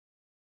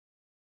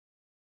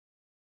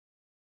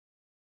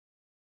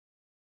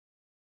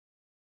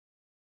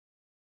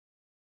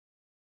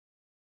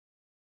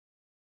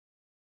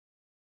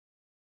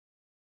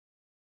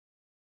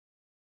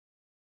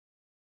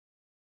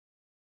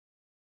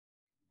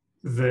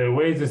the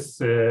way this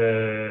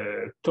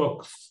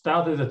talk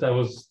started, that I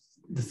was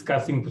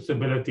discussing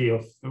possibility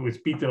of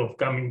with Peter of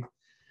coming,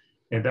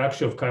 and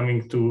actually of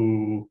coming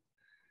to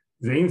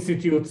the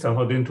institute.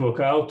 Somehow didn't work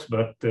out,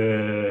 but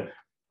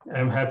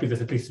I'm happy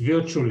that at least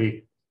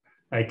virtually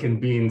I can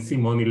be in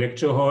Simoni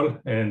lecture hall,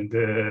 and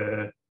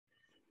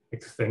I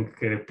thank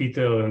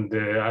Peter and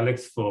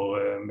Alex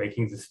for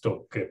making this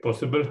talk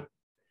possible.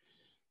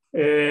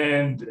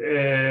 And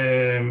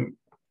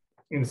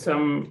in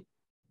some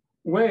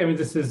way, I mean,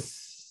 this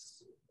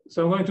is,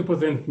 so I'm going to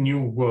present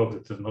new work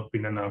that has not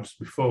been announced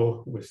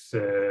before with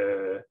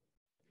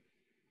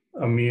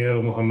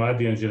Amir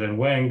Mohammadi and Jiren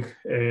Wang.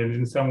 And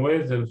in some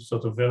ways, they're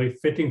sort of very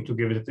fitting to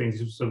give it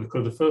attention. So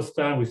because the first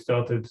time we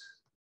started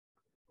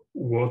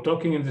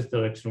talking in this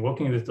direction,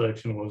 working in this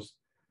direction was,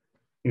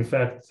 in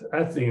fact,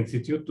 at the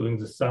Institute during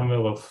the summer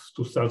of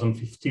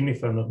 2015,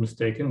 if I'm not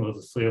mistaken, where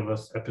the three of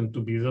us happened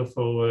to be there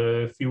for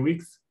a few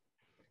weeks.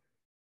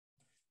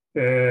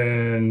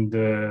 And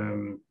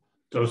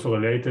it's also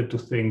related to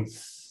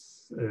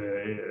things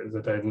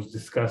that I was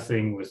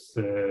discussing with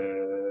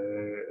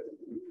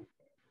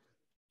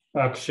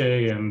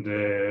Akshay and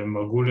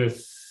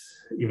Margulis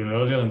even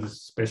earlier in the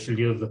special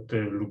year that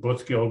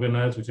Lubotsky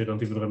organized, which I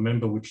don't even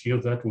remember which year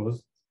that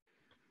was.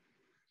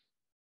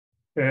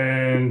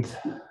 And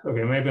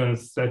okay, maybe on a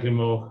slightly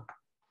more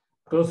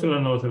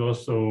personal note, and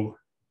also,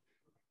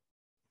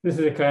 this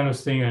is the kind of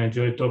thing I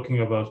enjoy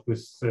talking about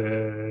with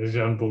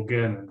Jean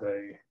Bourgain, and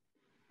I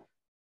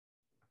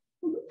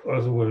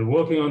also was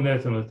working on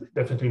that, and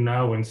definitely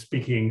now when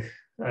speaking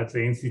at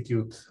the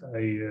Institute, I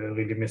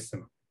really miss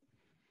them.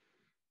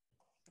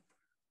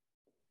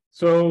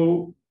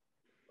 So,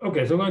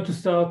 okay, so I'm going to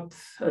start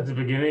at the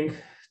beginning.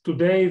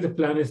 Today, the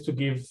plan is to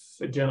give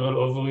a general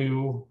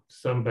overview,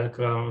 some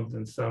background,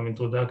 and some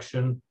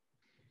introduction.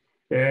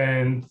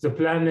 And the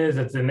plan is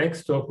that the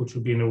next talk, which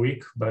will be in a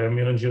week by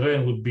Amir and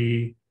Jiren, would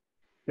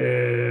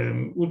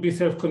be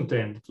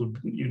self-contained.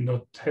 You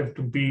not have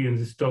to be in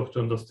this talk to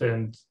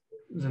understand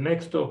the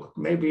next talk.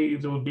 Maybe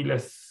there will be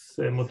less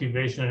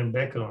motivation and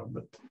background,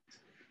 but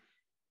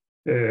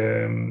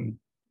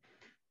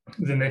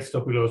the next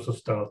talk will also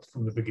start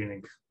from the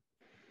beginning.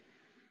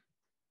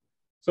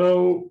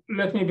 So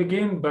let me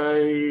begin by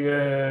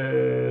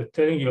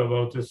telling you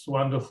about this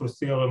wonderful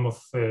theorem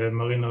of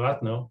Marina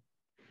Ratner.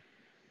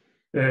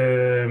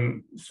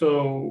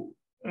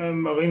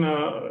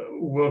 Marina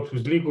works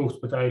with Lie groups,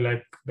 but I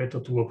like better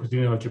to work with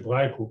linear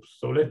algebraic groups.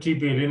 So let G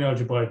be a linear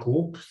algebraic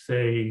group,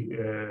 say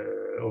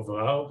over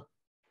R,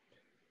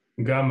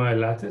 gamma a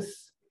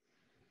lattice.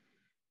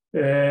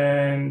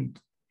 And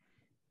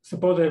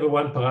suppose I have a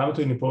one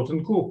parameter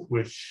unipotent group,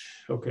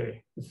 which,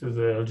 okay, this is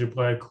an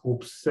algebraic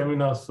group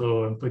seminar,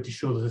 so I'm pretty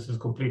sure this is a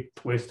complete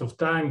waste of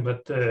time,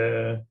 but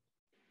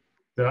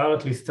there are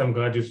at least some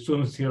graduate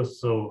students here,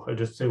 so I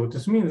just say what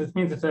this means. It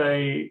means that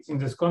in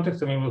this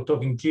context, I mean, we're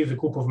talking G is a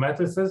group of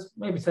matrices,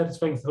 maybe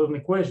satisfying certain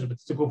equations, but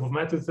it's a group of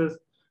matrices.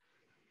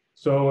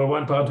 So a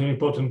one parameter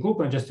unipotent group,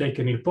 I just take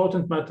an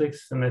nilpotent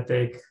matrix, and I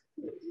take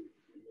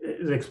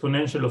the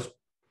exponential of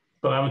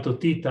parameter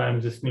t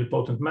times this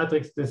nilpotent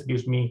matrix. This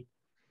gives me,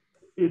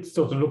 it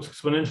sort of looks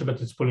exponential,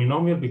 but it's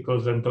polynomial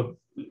because I'm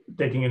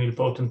taking an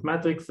nilpotent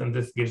matrix, and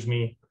this gives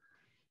me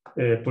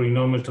a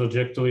polynomial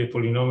trajectory, a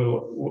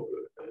polynomial,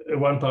 a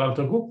one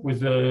parameter group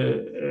with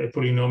a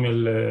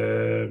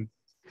polynomial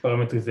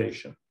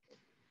parameterization.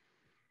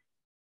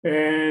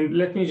 And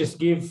let me just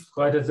give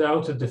right at the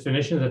outset a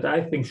definition that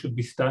I think should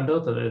be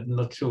standard, and I'm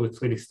not sure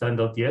it's really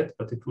standard yet,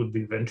 but it would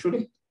be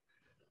eventually.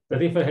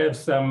 That if I have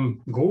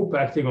some group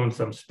acting on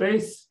some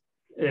space,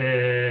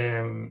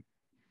 an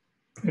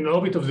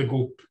orbit of the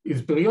group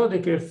is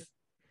periodic if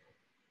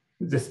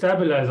the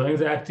stabilizer in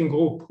the acting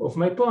group of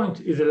my point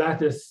is a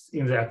lattice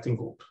in the acting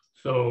group.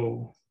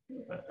 So,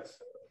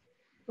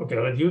 okay,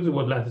 I'd use the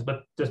word lattice,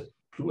 but just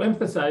to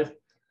emphasize,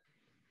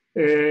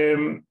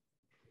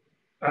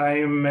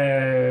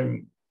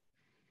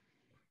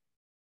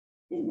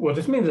 what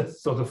this means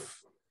is sort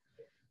of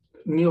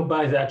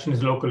nearby the action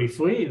is locally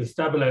free, the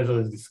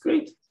stabilizer is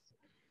discrete,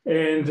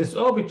 and this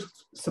orbit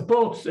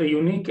supports a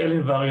unique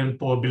L-invariant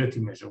probability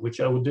measure, which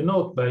I would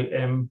denote by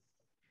M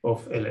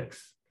of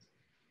Lx.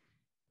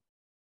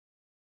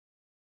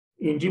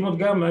 In G mod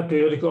gamma,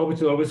 periodic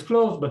orbits are always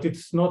closed, but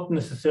it's not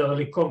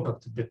necessarily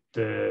compact. A bit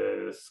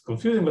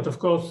confusing, but of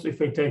course, if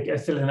I take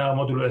SL and R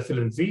modulo SL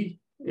and Z,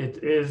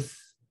 it is,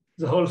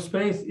 the whole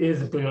space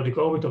is a periodic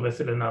orbit of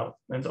SL and R,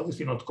 and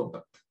obviously not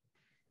compact.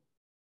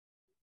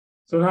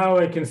 So now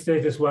I can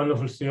state this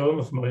wonderful theorem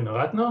of Marina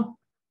Ratner.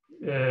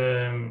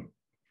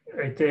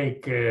 I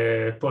take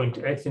point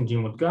X in G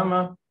mod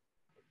gamma.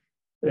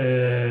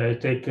 I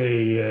take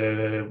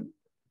a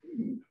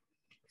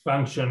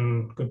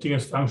function,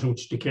 continuous function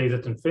which decays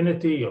at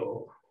infinity,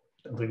 or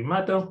doesn't really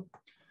matter.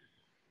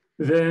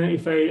 Then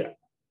if I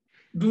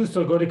do the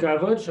ergodic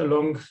average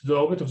along the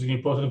orbit of the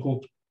unipotent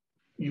group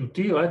UT,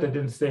 right? I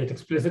didn't say it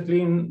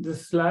explicitly in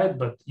this slide,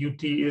 but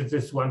UT is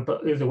the one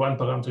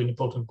parameter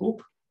unipotent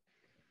group.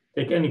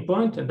 Take any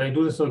point, and I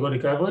do this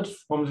ergodic average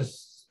from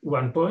this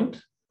one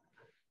point.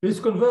 This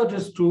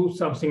converges to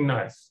something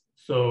nice.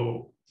 So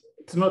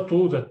it's not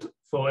true that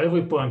for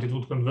every point it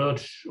would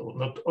converge, or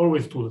not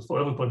always true that for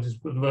every point it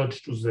would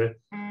converge to the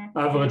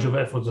average of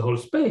f of the whole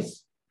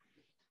space.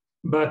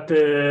 But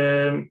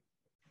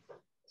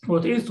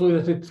what is true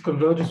is that it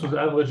converges to the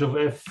average of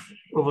f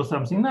over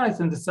something nice,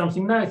 and the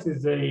something nice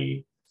is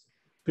a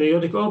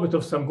periodic orbit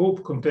of some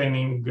group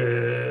containing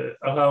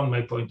around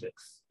my point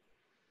x.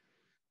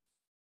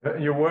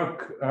 Your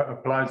work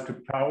applies to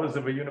powers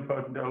of a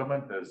unipotent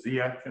element, a z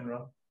action,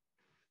 right?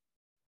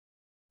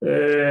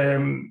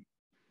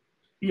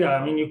 Yeah,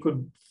 I mean, you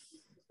could,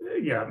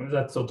 yeah,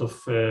 that sort of...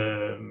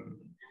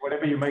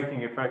 whatever you're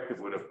making effective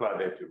would apply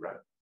there too,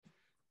 right?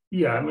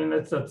 Yeah, I mean,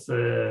 that's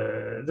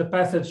the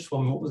passage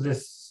from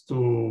this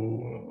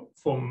to,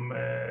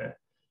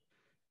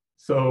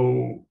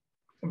 so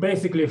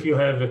basically, if you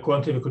have a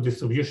quantitative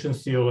equidistribution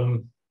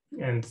theorem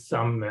and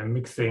some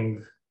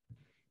mixing,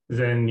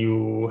 then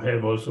you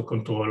have also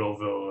control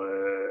over,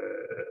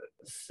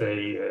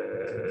 say,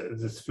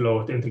 this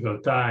flow at integral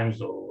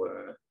times, or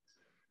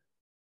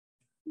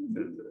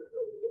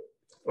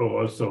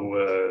also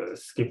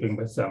skipping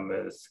by some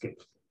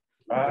skip.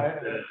 I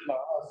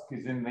ask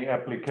is in the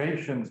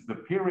applications, the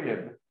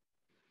period,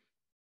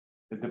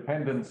 the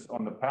dependence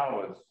on the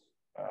powers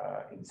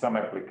in some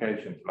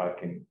applications, like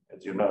in,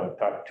 as you know,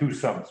 type 2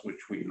 sums,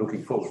 which we're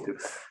looking forward to.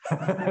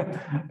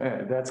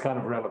 That's kind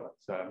of relevant.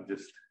 So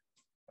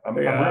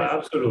yeah,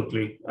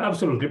 absolutely.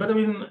 Absolutely. But I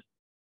mean,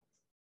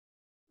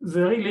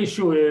 the real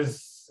issue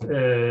is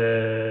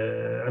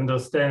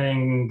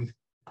understanding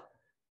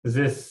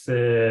this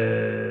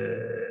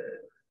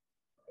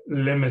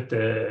limit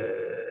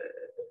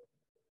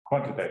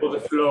for the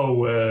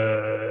flow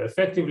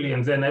effectively,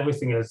 and then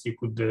everything else you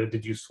could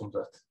deduce from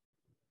that.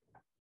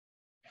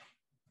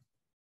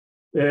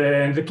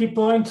 And the key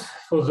point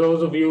for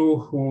those of you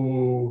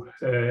who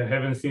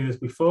haven't seen this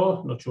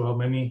before, not sure how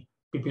many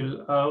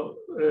people are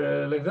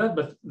like that,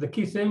 but the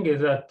key thing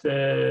is that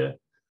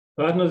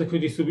Ratner's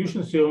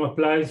equidistribution theorem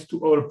applies to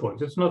all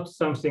points. It's not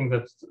something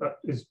that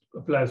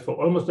applies for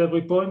almost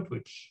every point,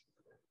 which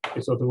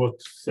is sort of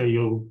what, say,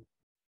 you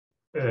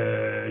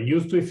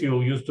used to if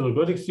you're used to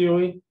ergodic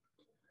theory.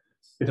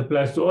 It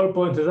applies to all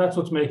points, and that's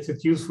what makes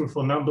it useful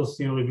for number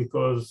theory,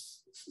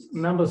 because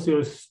number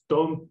theorists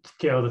don't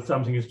care that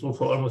something is true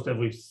for almost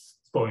every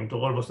point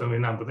or almost every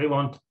number. They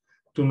want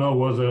to know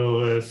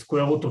whether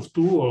square root of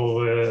 2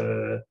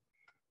 or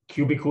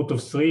cubic root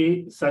of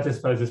 3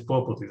 satisfies this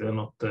property. They're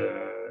not,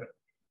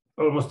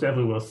 almost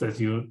everywhere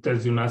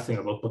tells you nothing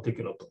about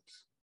particular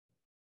points.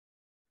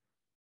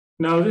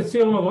 Now, this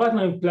theorem of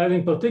Ratner implied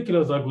in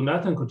particular the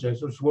Raghunathan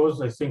conjecture, which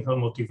was, I think, her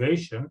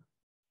motivation,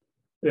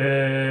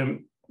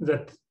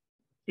 that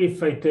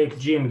if I take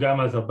G and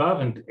gamma as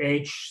above and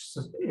H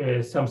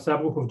some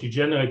subgroup of G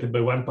generated by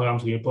one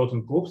parameter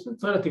important groups,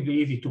 it's relatively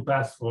easy to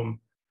pass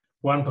from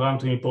one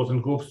parameter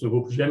important groups to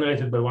group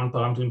generated by one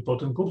parameter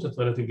important groups. That's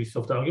a relatively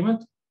soft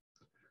argument.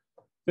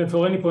 Then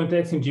for any point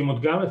x in G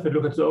mod gamma, if I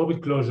look at the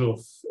orbit closure of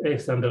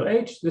x under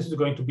H, this is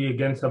going to be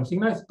again something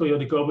nice,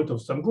 periodic orbit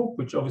of some group,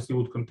 which obviously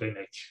would contain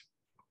H.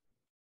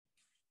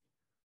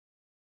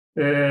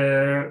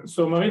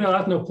 So Marina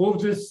Ratner proved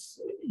this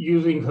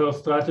using her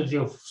strategy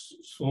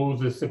through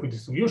this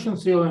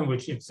equidistribution theorem,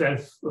 which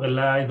itself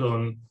relied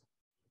on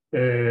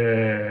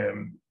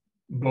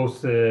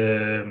both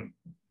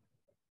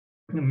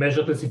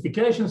measure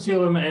classification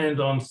theorem and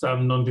on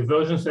some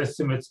non-divergence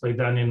estimates by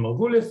Dani and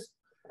Margulis.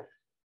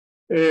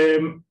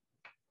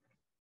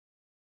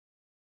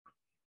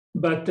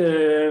 But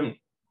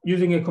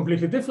using a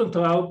completely different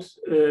route,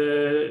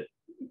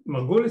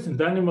 Margulis and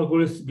Dani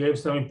Margulis gave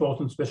some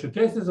important special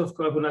cases of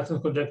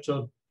Raghunathan's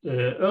conjecture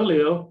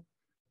earlier.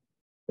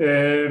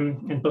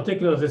 In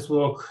particular, this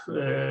work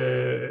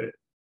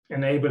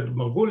enabled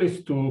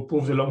Margulis to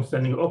prove the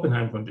long-standing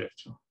Oppenheim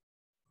conjecture.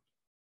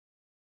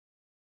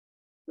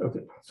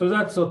 Okay, so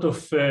that's sort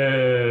of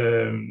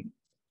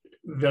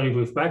very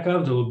brief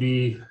background. There will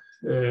be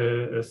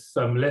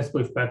some less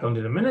brief background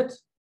in a minute.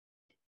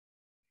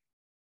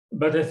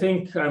 But I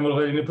think I'm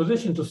already in a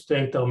position to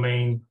state our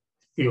main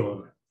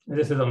theorem. And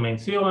this is our main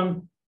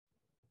theorem.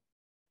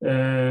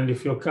 And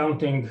if you're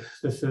counting,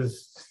 this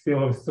is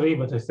theorem 3,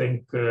 but I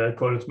think I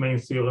call it main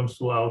theorem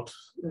throughout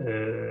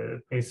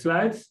my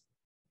slides.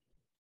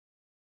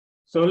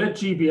 So let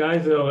G be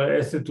either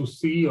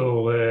SL2C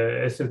or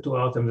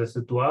SL2R times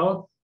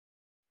SL2R,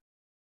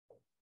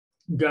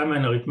 gamma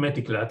an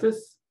arithmetic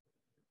lattice.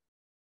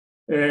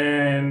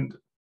 And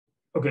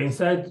okay,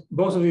 inside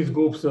both of these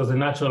groups, there's a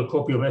natural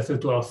copy of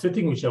SL2R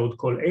sitting, which I would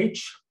call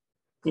H.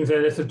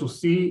 Inside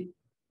SL2C,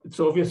 it's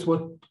obvious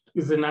what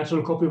is the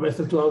natural copy of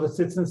SL2R that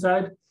sits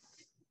inside.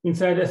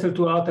 Inside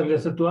SL2R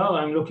times SL2R,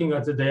 I'm looking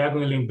at the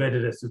diagonally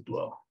embedded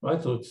SL2R,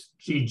 right? So it's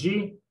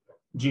GG,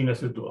 G and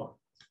SL2R.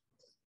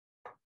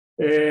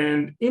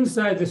 And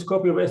inside this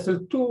copy of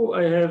SL2,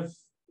 I have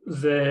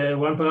the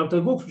one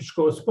parameter group, which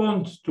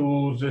corresponds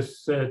to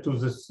this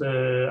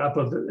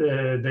upper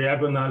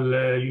diagonal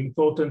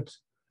unipotent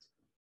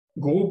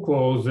group,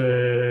 or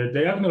the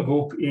diagonal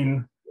group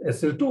in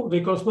SL2.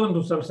 They correspond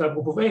to some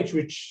subgroup of H,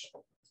 which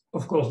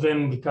of course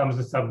then becomes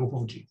the subgroup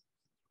of G.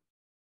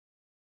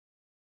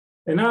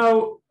 And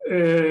now,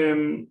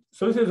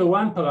 so this is a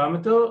one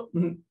parameter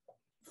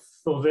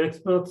for the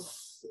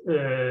experts,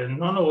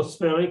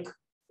 non-orospheric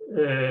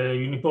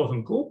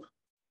unipotent group.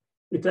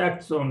 It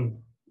acts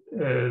on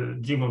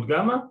G mod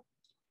gamma.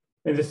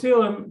 And the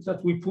theorem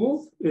that we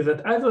prove is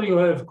that either you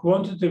have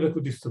quantitative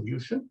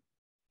equidistribution.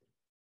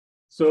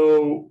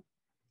 So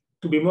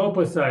to be more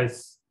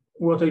precise,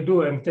 what I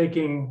do, I'm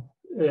taking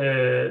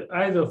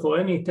either for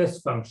any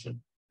test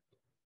function,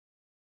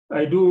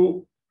 I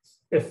do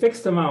a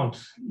fixed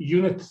amount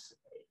unit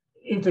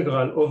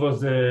integral over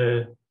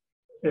the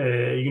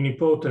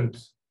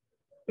unipotent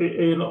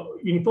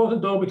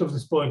orbit of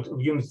this point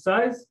of unit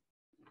size,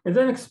 and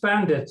then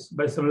expand it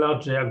by some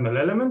large diagonal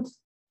element.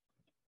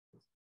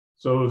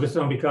 So this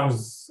one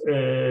becomes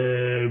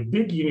a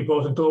big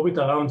unipotent orbit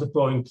around the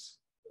point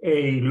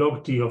a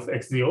log t of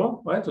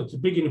x0, right? So it's a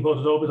big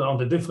unipotent orbit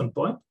around a different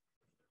point.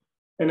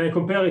 And I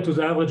compare it to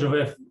the average of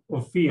f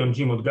of phi on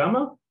G mod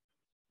gamma.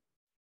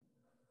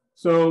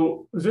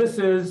 So this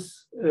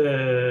is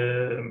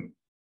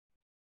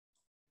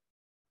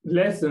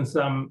less than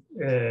some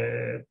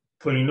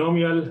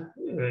polynomial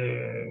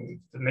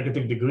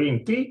negative degree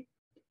in t.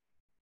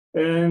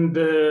 And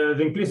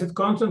the implicit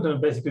constant,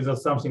 and basically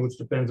there's something which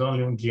depends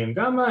only on G and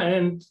gamma,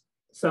 and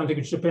something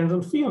which depends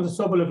on phi, on the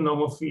Sobolev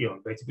norm of phi,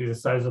 on basically the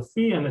size of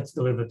phi and its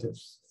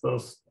derivatives.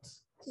 First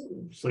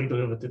 3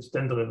 derivatives,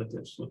 10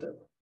 derivatives,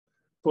 whatever.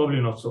 Probably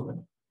not so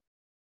many.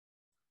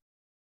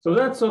 So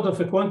that's sort of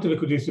a quantitative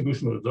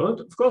equidistribution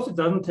result. Of course, it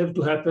doesn't have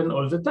to happen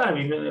all the time.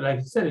 Even like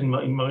I said, in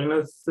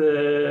Marina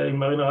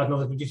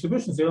Ratner's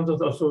equidistribution theorem,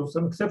 there's also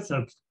some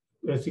exceptional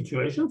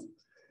situations.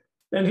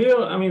 And here,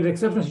 I mean, the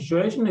exceptional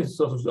situation is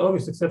sort of the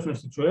obvious exceptional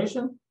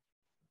situation.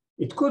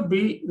 It could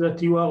be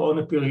that you are on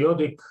a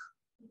periodic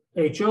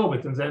H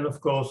orbit, and then,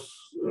 of course,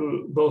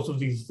 both of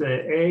these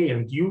A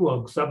and U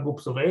are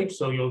subgroups of H,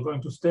 so you're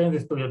going to stay in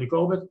this periodic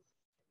orbit.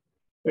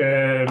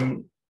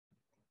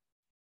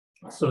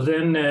 So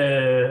then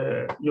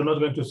you're not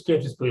going to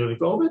escape this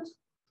periodic orbit.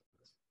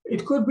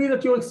 It could be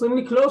that you're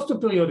extremely close to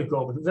periodic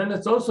orbit. Then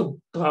it's also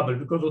trouble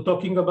because we're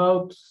talking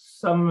about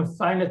some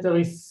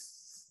finitary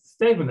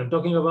statement. I'm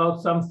talking about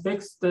some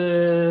fixed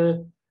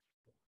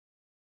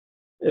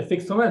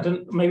fixed moment.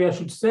 And maybe I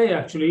should say,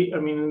 actually, I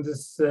mean,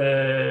 this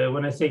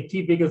when I say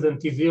t bigger than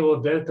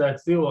t0 delta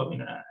x0, I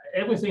mean,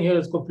 everything here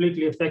is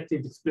completely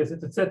effective,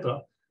 explicit,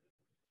 etc.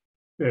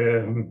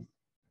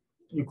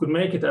 You could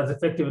make it as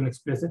effective and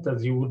explicit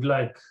as you would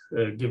like,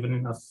 given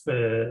enough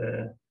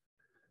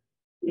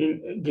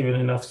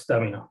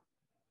stamina.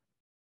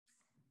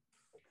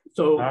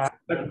 So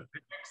the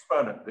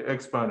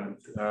exponent,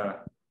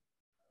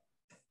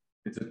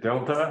 it's a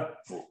delta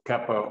or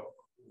kappa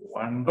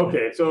 1.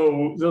 Okay,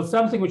 so there's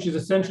something which is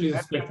essentially the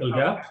spectral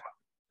gap.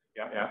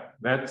 Yeah.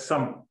 That's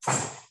some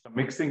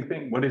mixing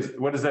thing. What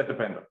does that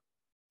depend on?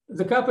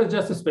 The kappa is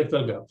just a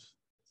spectral gap.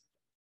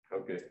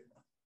 Okay.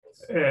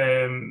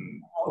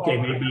 Okay,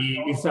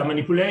 maybe with some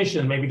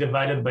manipulation, maybe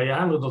divided by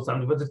 100 or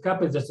something, but the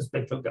kappa is just a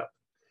spectral gap.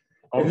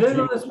 And then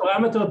on this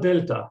parameter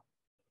delta.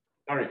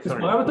 This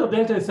parameter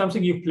delta is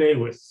something you play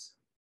with.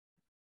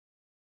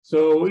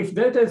 So if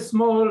delta is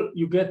small,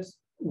 you get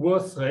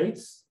worse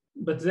rates,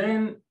 but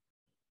then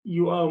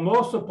you are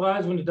more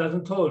surprised when it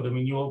doesn't hold. I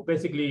mean, you're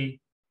basically,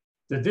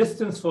 the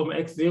distance from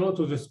x0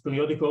 to this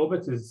periodic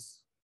orbit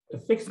is a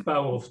fixed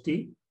power of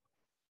t.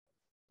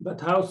 But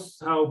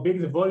how big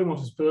the volume of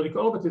this periodic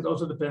orbit is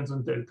also depends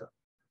on delta.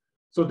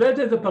 So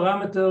delta is the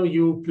parameter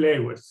you play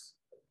with.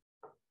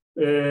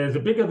 The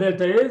bigger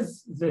delta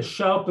is, the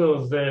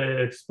sharper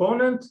the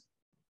exponent,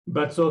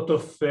 but sort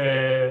of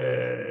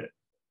the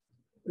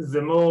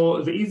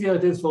easier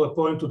it is for a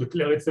point to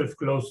declare itself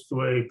close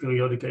to a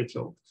periodic H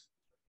orbit.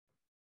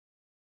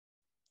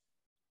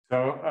 So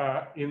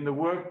in the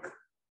work,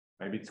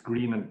 maybe it's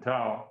Green and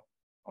Tau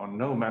on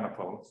null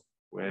manifolds,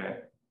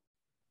 where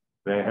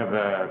they have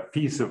a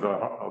piece of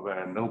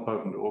a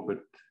nilpotent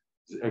orbit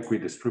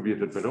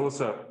equidistributed, but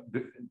also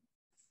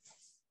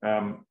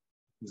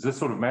is this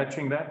sort of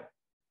matching that?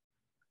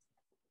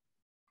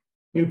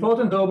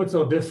 Nilpotent orbits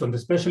are different,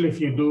 especially if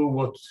you do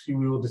what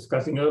we were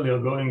discussing earlier,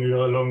 going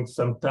along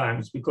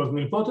sometimes, because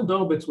nilpotent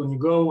orbits, when you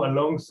go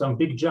along some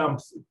big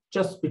jumps, it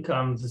just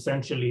becomes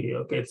essentially,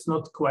 okay, it's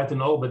not quite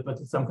an orbit, but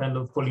it's some kind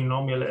of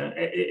polynomial.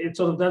 It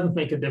sort of doesn't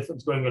make a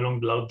difference going along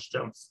large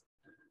jumps.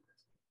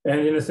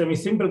 And in a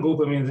semi-simple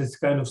group, I mean, this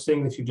kind of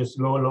thing that you just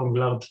go along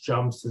large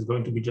jumps is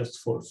going to be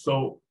just false.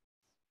 So,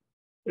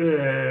 I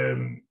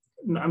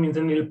mean,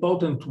 the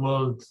nilpotent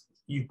world,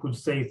 you could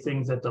say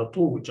things that are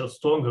true, which are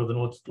stronger than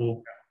what's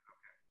true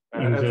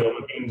in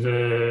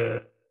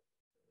the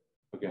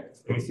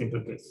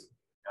semi-simple case.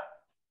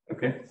 Yeah.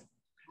 Okay.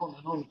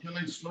 Can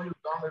I slow you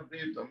down a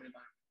bit? I mean,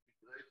 I'd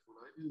be grateful.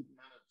 I didn't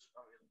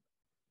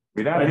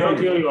manage. I don't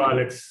hear you,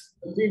 Alex.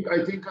 I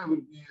think I will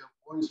be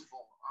a voice for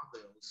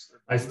others.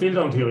 I still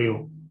don't hear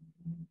you.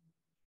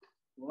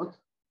 What?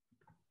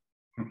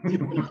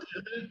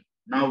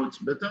 Now it's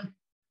better?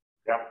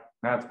 Yeah,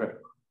 now it's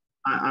better.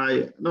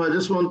 I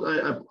just want,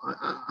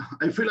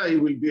 I feel I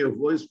will be a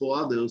voice for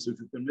others. If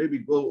you can maybe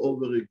go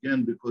over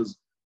again, because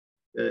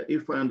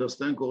if I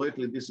understand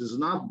correctly, this is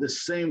not the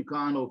same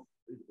kind of,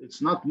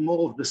 it's not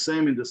more of the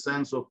same in the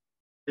sense of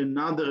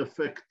another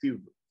effective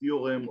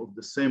theorem of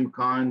the same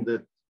kind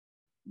that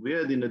we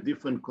had in a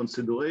different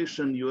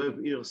consideration. You have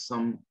here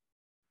some.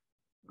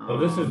 Oh,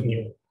 this is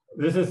new.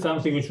 This is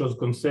something which was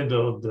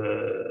considered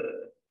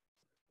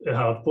a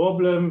hard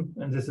problem,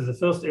 and this is the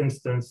first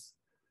instance.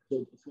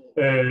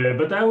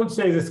 But I would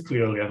say this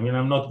clearly. I mean,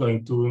 I'm not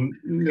going to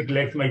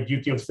neglect my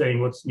duty of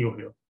saying what's new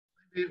here.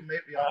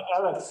 Maybe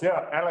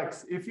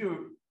Alex, if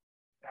you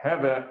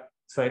have a,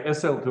 say,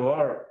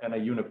 SL2R and a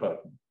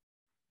unipotent,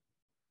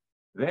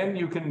 then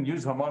you can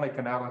use harmonic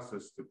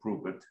analysis to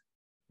prove it.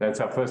 That's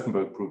how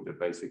Furstenberg proved it,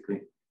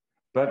 basically.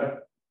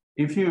 But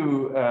if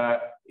you,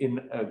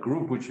 in a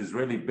group which is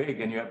really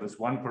big and you have this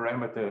one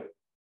parameter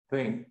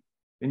thing,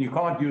 then you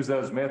can't use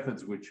those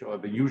methods, which are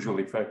the usual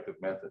effective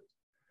methods.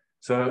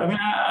 So, I mean,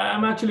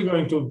 I'm actually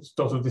going to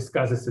sort of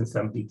discuss this in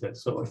some detail.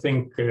 So I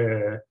think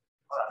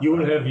you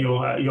will have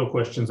your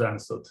questions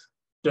answered.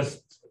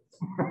 Just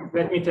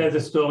let me tell the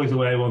stories the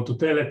way I want to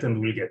tell it, and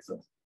we'll get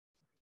there.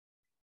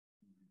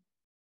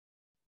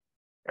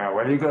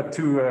 Well, you got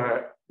two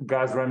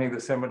guys running the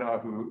seminar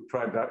who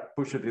tried to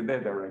push it in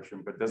their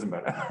direction, but it doesn't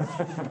matter.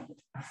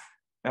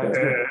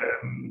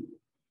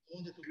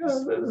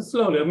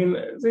 Slowly. I mean,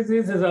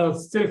 these are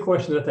still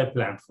questions that I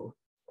planned for.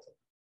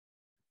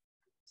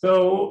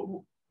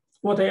 So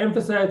what I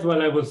emphasized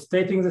while I was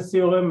stating the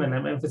theorem, and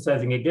I'm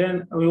emphasizing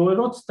again, we will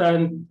not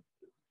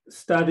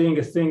studying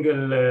a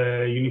single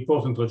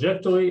unipotent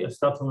trajectory. I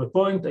start from a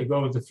point, I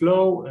go with the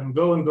flow, and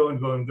go and go and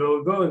go and go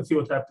and go and see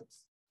what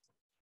happens.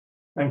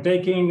 I'm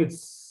taking,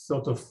 it's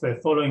sort of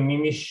following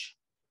Nimish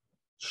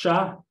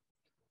Shah.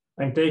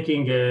 I'm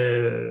taking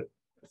a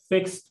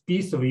fixed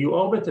piece of a U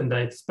orbit and I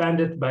expand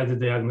it by the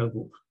diagonal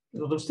group. It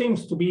sort of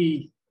seems to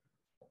be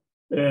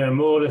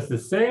more or less the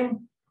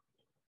same.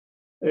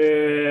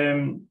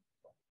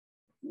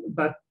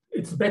 But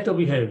it's better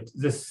behaved,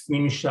 this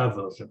Nimish Shah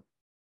version,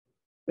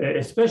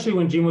 especially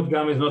when G mod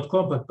gamma is not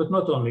compact, but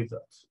not only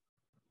that.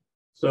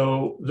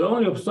 So the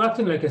only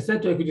obstruction, like I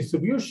said, to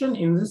equidistribution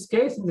in this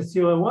case, in the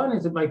theorem 1,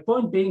 is that my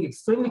point being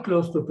extremely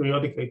close to a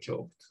periodic H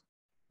orbit.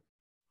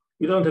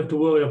 You don't have to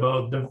worry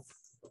about the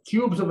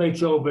tubes of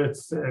H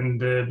orbits and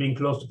being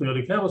close to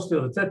periodic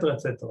hemisphere, etc.,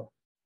 etc.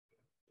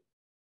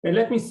 And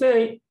let me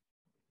say,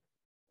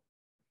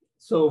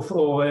 so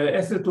for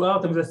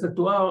SL2R times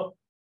SL2R,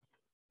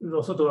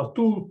 there sort of are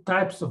two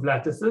types of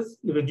lattices,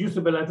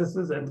 irreducible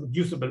lattices and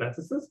reducible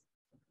lattices.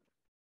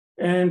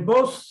 And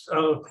both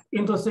are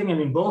interesting, and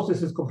in both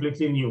this is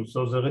completely new.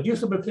 So the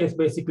reducible case,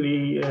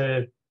 basically,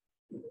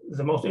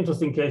 the most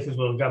interesting cases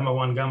where gamma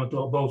 1, gamma 2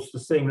 are both the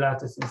same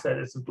lattice inside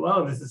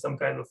SL2R. This is some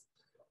kind of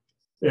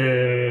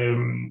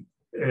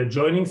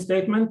joining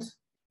statement.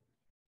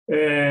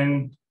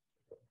 And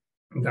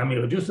gamma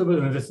irreducible,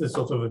 and this is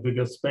sort of a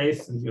bigger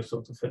space, and you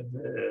sort of have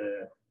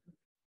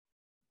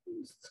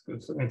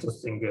it's an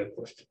interesting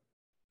question.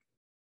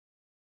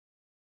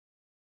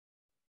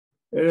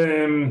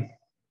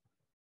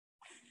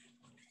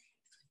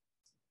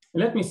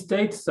 Let me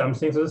state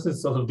something. So this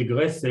is sort of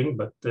digressing,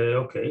 but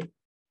okay.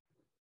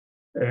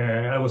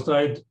 I was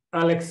tried,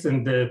 Alex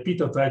and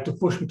Peter tried to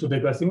push me to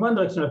digress in one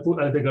direction,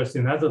 I digress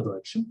in another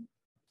direction.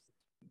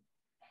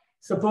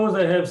 Suppose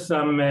I have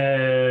some,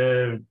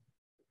 I'm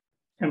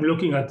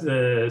looking at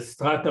the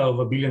strata of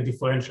abelian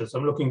differentials.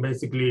 I'm looking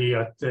basically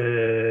at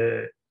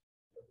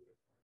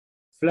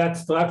flat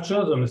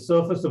structures on the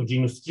surface of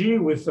genus G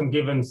with some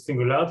given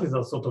singularities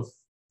or sort of,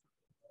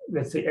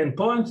 let's say,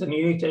 endpoints, and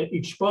in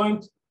each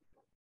point,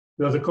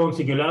 there's a cone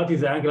singularity.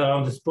 The angle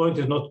around this point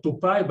is not 2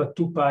 pi, but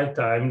 2 pi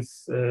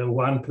times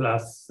 1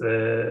 plus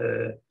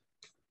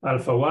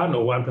alpha 1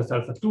 or 1 plus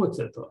alpha 2,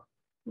 etc.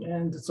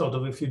 And sort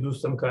of if you do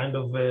some kind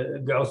of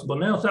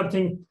Gauss-Bonnet or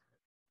something,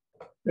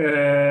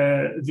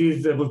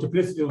 these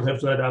multiplicities will have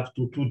to add up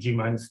to 2G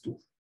minus 2.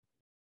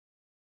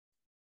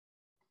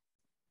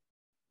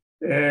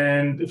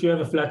 And if you have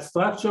a flat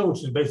structure,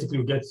 which is basically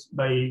you get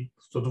by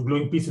sort of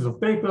gluing pieces of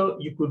paper,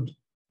 you could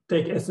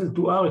take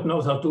SL2R, it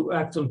knows how to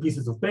act on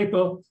pieces of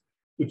paper.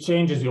 It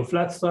changes your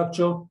flat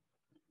structure.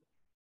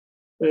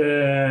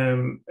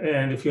 And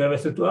if you have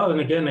SL2R, then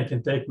again, I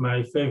can take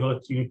my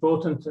favorite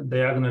unipotent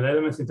diagonal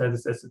elements inside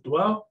this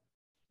SL2R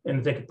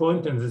and take a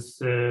point in this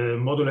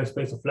moduli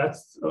space of flat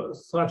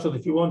structures.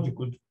 If you want, you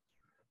could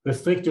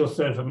restrict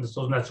yourself. I mean, this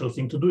was a natural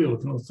thing to do. You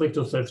can restrict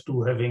yourself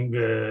to having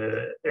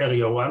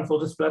area 1 for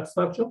this flat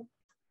structure.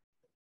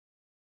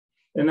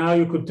 And now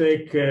you could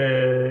take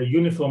a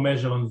uniform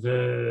measure on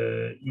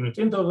the unit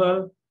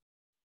interval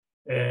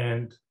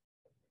and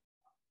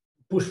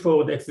push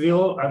forward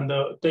x0 and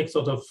take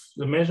sort of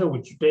the measure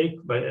which you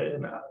take by a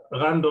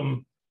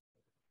random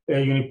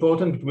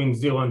unipotent between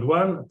 0 and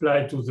 1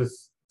 applied to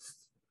this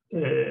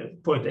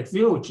point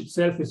x0, which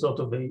itself is sort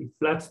of a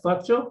flat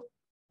structure.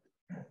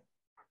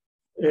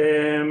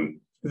 Then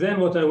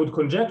what I would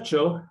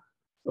conjecture,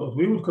 or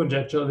we would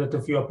conjecture, that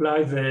if you apply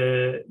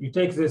you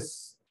take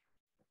this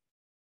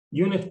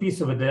unit piece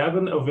of a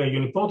diagonal of a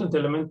unipotent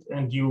element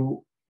and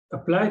you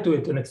apply to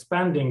it an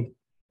expanding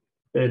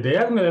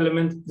diagonal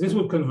element, this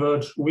would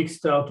converge weak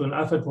star to an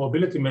alpha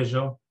probability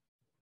measure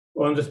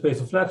on the space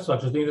of flat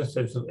structures in the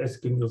sense of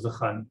Eskin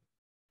Yozachan.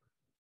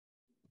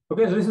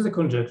 Okay, so this is a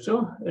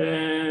conjecture,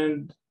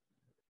 and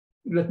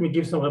let me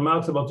give some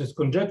remarks about this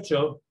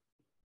conjecture.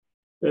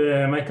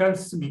 I can't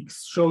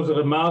show the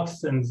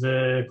remarks and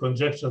the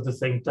conjecture at the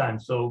same time.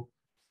 So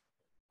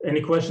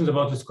any questions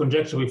about this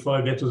conjecture before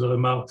I get to the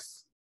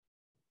remarks?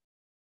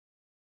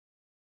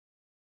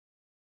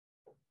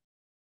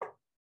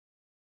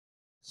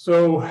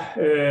 So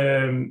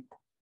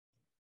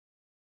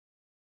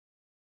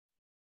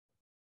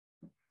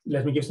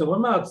let me give some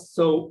remarks.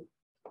 So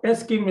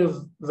Eskim is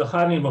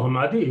Zahani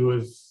Mohammadi, who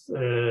is,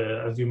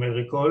 as you may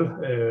recall,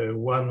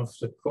 one of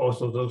the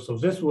co-authors of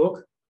this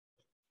work,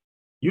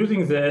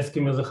 using the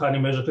Eskim-Zahani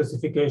measure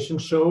classification,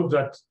 showed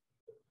that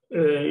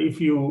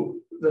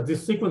that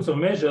this sequence of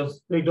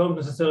measures, they don't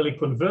necessarily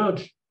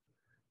converge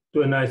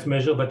to a nice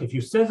measure, but if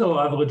you scissor or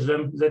average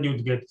them, then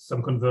you'd get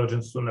some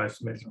convergence to a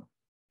nice measure.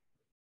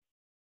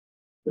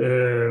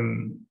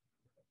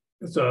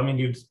 So I mean,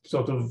 you'd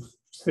sort of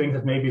think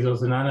that maybe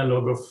there's an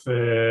analog of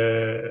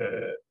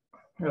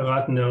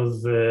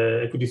Ratner's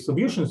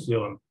equidistribution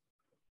theorem.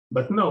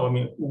 But no, I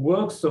mean,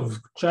 works of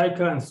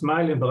Chaika and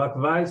Smiley and Barak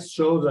Weiss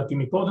show that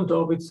unipotent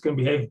orbits can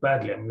behave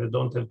badly. I mean, they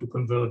don't have to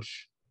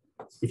converge.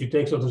 If you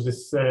take sort of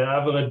this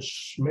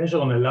average measure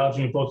on a large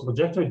unipotent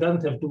trajectory, it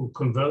doesn't have to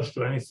converge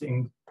to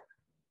anything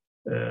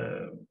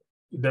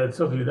that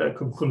certainly that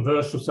could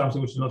converge to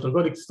something which is not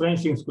ergodic.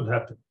 Strange things could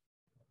happen.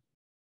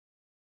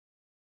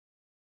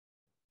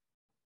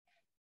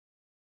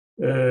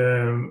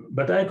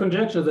 But I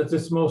conjecture that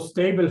this most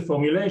stable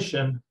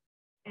formulation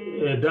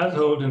does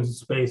hold in the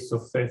space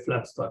of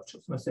flat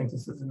structures. And I think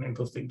this is an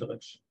interesting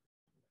direction.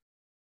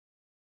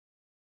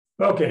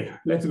 Okay,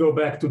 let's go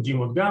back to G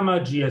mod gamma,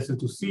 G SL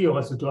to C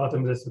or SL to R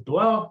times SL to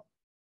R.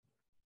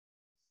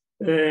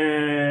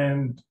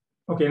 And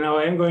okay, now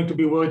I am going to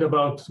be worried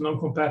about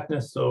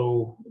non-compactness.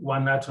 So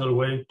one natural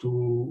way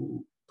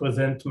to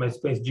present my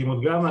space G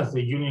mod gamma as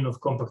a union of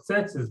compact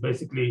sets is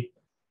basically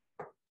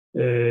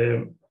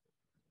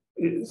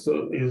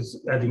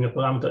is adding a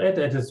parameter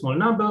eta at a small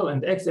number,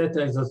 and x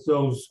eta is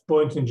those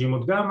points in G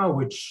mod gamma,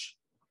 which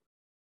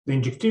the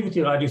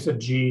injectivity radius at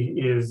G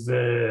is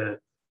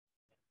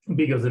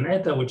bigger than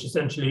eta, which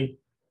essentially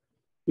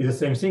is the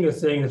same thing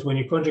as saying that when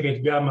you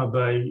conjugate gamma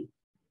by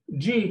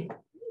G,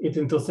 it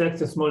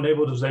intersects a small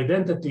neighborhood of the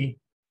identity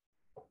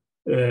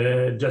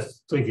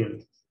just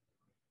trivially.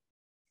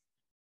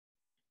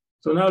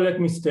 So now let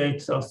me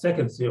state our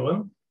second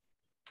theorem.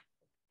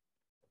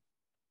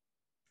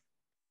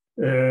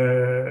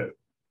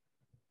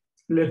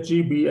 Let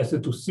G be SL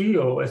to C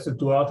or SL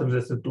to R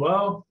times SL to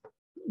R,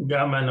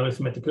 gamma an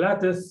arithmetic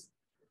lattice.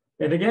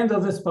 And again,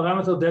 there's this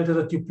parameter delta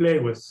that you play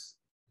with.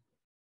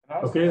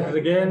 Okay,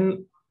 again.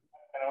 Can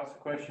I ask a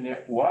question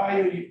here? Why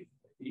are you,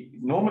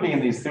 normally in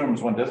these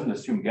theorems, one doesn't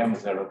assume gamma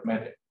is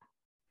arithmetic.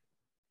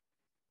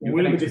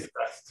 Will be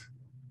discussed.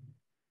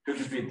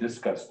 Could be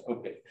discussed,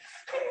 okay.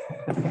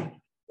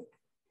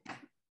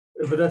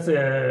 But that's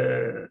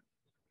a,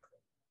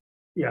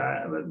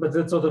 yeah, but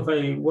that's sort of,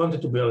 I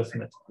wanted to be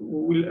arithmetic.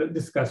 We'll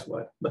discuss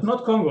why, but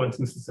not congruence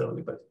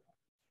necessarily, but.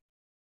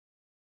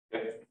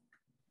 Okay.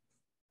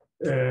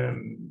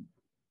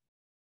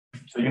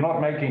 So you're not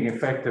making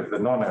effective the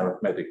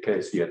non-arithmetic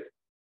case yet?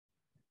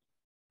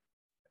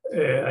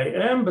 I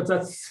am, but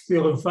that's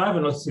theorem 5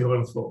 and not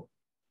theorem 4.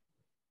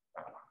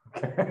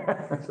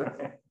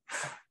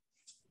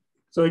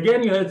 So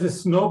again, you have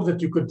this knob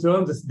that you could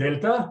turn, this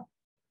delta.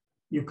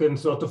 You can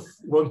sort of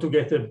want to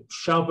get a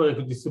sharper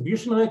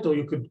distribution rate, or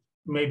you could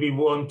maybe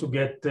want to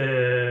get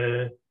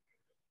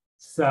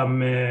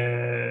some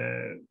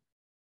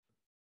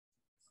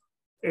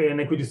an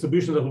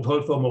equidistribution that would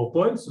hold for more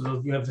points.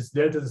 So you have this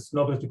delta, this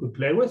knob that you could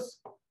play with.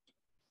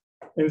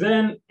 And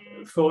then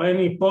for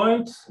any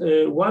point,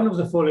 one of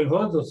the following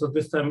holds, so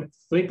this time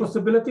 3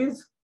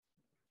 possibilities.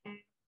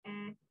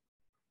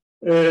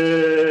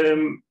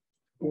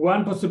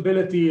 One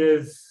possibility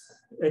is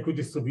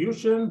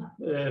equidistribution,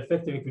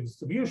 effective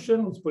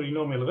equidistribution with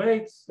polynomial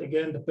rates.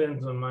 Again,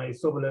 depends on my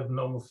Sobolev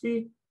norm of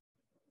phi.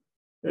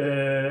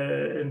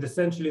 And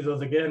essentially,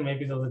 there's again,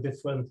 maybe there's a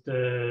different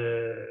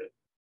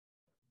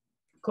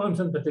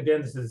constant, but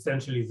again, this is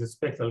essentially the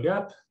spectral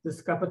gap,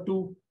 this kappa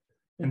 2,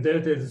 and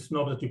delta is a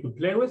knob that you could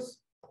play with.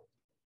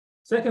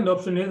 Second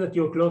option is that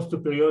you're close to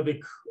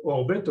periodic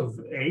orbit of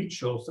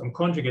H or some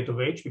conjugate of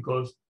H,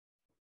 because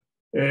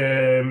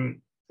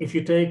if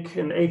you take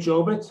an H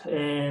orbit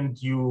and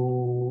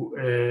you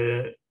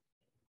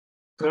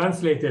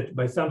translate it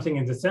by something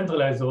in the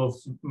centralizer of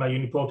my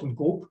unipotent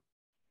group,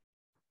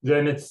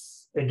 then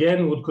it's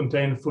again would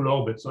contain full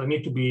orbit. So I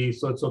need to be,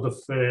 so it's sort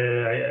of,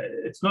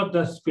 it's not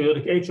just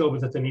periodic H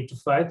orbits that I need to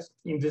fight.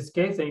 In this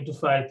case, I need to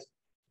fight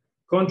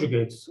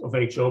conjugates of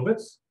H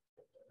orbits.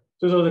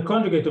 So the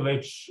conjugate of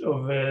H,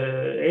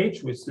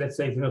 which let's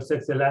say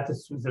intersects the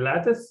lattice with the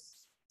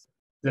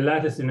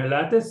lattice in a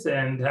lattice,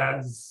 and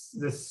has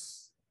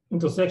this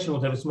intersection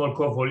would have a small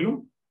core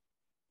volume.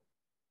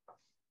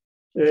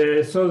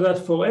 So that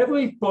for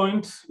every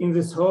point in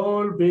this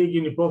whole big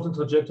unipotent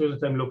trajectory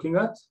that I'm looking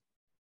at,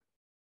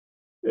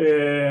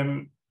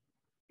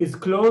 is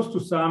close to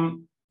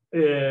some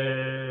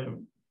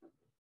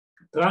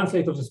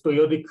translate of this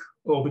periodic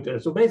orbital.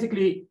 So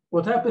basically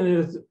what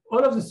happens is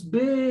all of this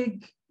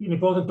big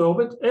unipotent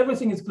orbit,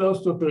 everything is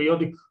close to a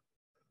periodic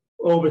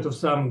orbit of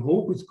some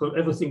group, it's called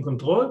everything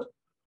controlled,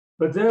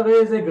 but there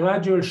is a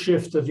gradual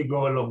shift as you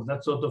go along.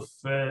 That's sort of,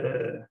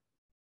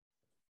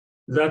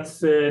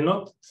 that's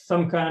not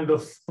some kind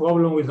of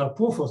problem with our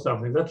proof or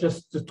something, that's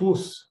just the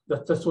truth,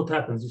 that's what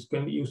happens.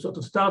 You sort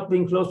of start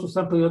being close to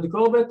some periodic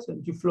orbit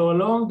and you flow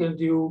along and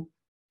you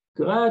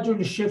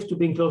gradually shift to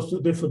being close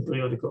to different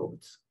periodic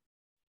orbits.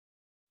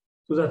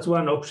 So that's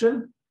one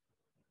option.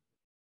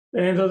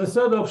 And the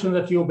third option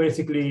that you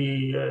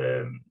basically,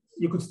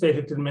 you could state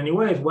it in many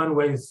ways. One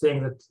way is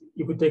saying that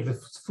you could take the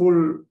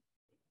full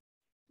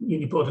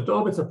unipotent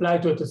orbits, apply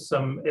to it as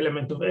some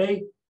element of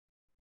A,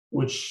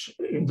 which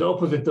in the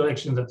opposite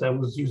direction that I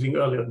was using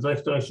earlier, the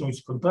direction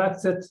which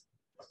contracts it,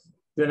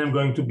 then I'm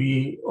going to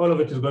be, all of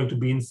it is going to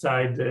be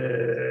inside,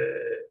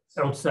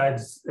 outside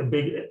a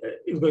big,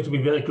 it's going to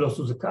be very close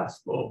to the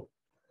cusp. Or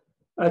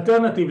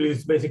alternatively,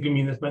 this basically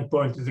means that my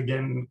point is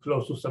again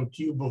close to some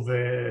tube of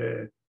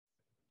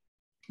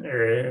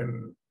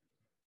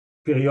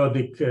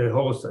periodic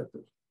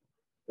horocycle.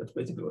 That's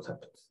basically what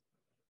happens.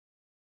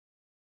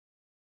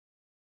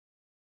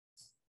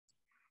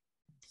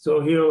 So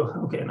here,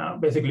 okay, now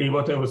basically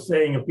what I was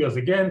saying appears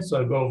again, so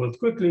I'll go over it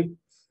quickly.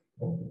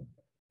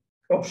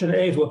 Option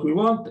A is what we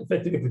want,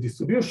 effective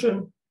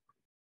equidistribution.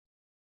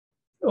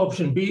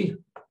 Option B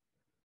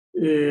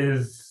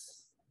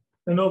is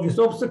an obvious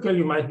obstacle.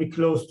 You might be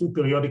close to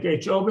periodic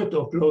H orbit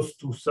or close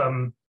to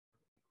some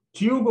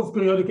tube of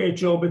periodic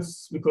H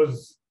orbits,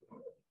 because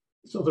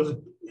sort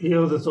of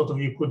here the sort of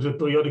the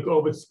periodic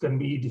orbits can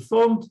be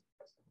deformed.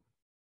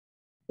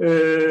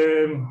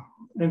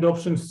 And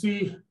option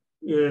C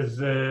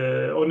is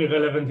only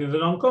relevant in the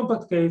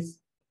non-compact case,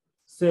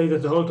 say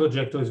that the whole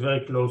trajectory is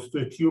very close to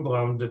a tube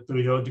around the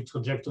periodic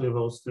trajectory of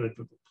our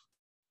spherical group.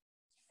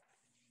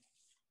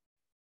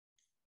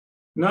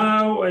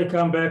 Now I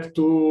come back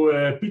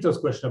to Peter's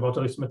question about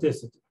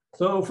arithmeticity.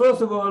 So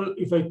first of all,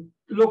 if I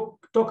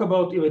talk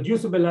about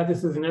irreducible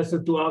lattices in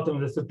SL2R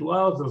times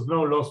SL2R, there's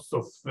no loss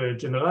of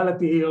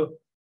generality here.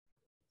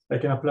 I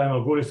can apply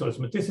Margulis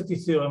arithmeticity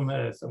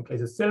theorem, some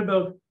cases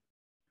Selberg.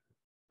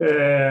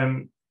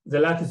 The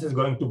lattice is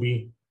going to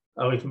be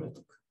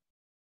arithmetic.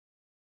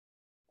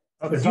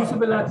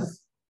 Reducible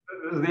lattice.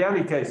 The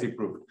only case he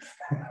proved.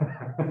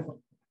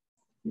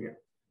 Yeah.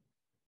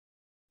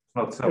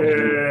 Not so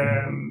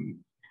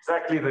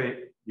exactly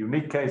the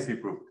unique case he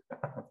proved.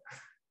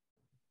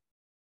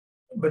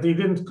 But he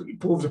didn't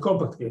prove the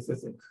compact case, I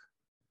think.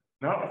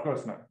 No, of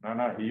course not.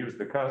 No, he used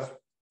the cusp.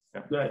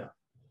 Yeah.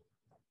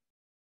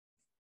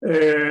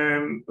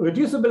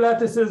 Reducible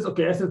lattices,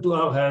 okay,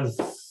 SL2R has,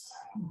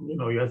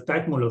 you have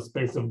tight Muller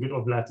space of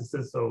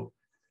lattices, so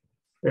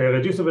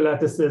reducible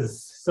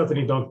lattices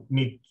certainly don't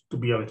need to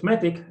be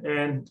arithmetic.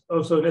 And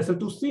also in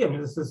SL2C, I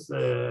mean, this is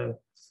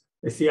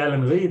see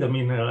Alan Reed, I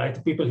mean,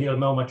 right? People here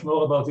know much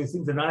more about these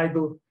things than I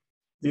do.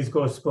 These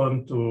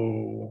correspond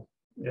to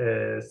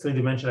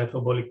three-dimensional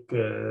hyperbolic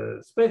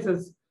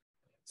spaces.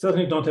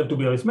 Certainly don't have to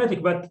be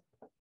arithmetic, but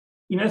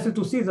in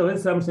SL2C there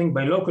is something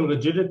by local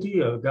rigidity,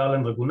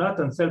 Garland,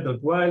 Raghunathan,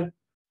 Selberg, while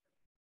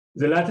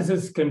the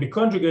lattices can be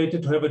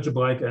conjugated to have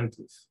algebraic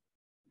entries.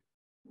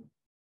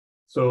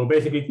 So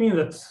basically it means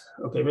that,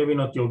 okay, maybe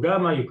not your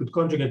gamma, you could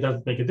conjugate,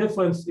 doesn't make a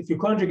difference. If you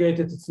conjugate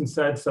it, it's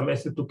inside some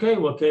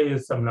SL2K, where K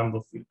is some number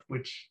field,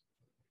 which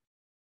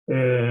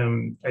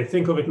I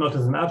think of it not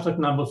as an abstract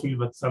number field,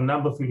 but some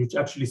number field which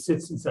actually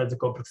sits inside the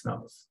complex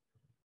numbers.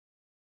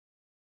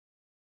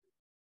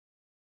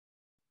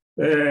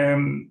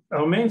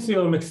 Our main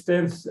theorem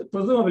extends,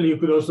 presumably you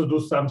could also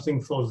do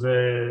something for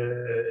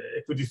the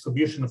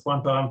equidistribution of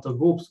one parameter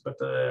groups, but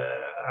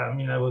I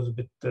mean, I was a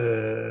bit,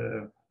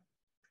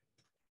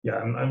 yeah,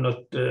 I'm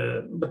not,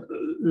 but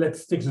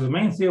let's stick to the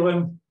main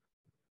theorem.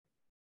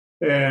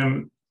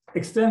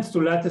 Extends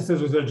to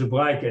lattices with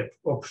algebraic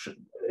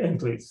option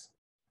entries.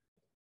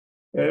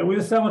 With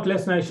a somewhat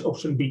less nice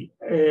option B.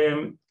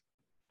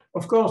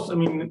 Of course, I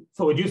mean,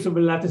 for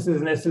reducible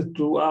lattices in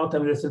SL2R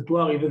times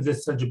SL2R, even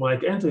this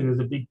algebraic entry is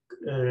a big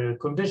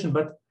condition.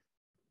 But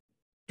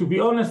to be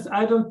honest,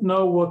 I don't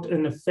know what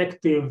an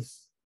effective,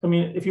 I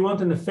mean, if you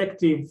want an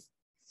effective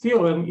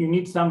theorem, you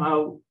need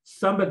somehow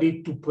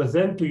somebody to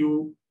present to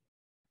you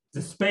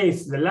the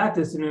space, the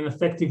lattice in an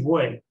effective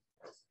way.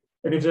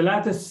 And if the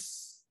lattice,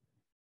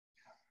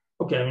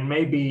 okay, I mean,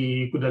 maybe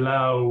you could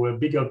allow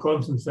bigger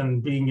constants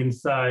than being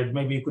inside.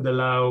 Maybe you could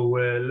allow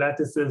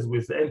lattices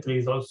with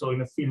entries also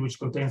in a field which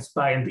contains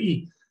phi and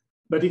e.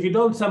 But if you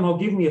don't somehow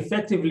give me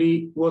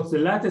effectively what the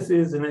lattice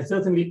is, and I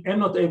certainly am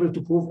not able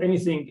to prove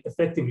anything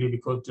effectively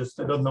because just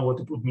I don't know what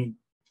it would mean.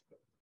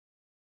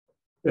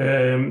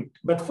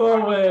 But for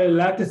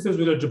lattices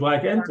with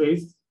algebraic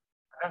entries,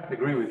 I have to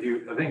agree with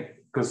you. I think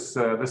because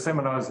the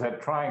seminars had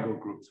triangle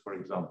groups, for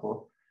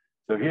example,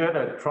 So here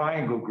the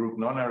triangle group,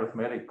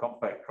 non-arithmetic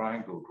compact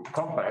triangle group,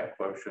 compact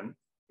quotient,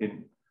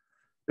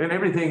 then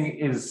everything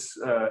is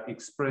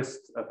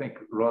expressed, I think,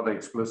 rather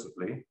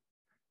explicitly.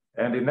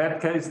 And in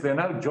that case, there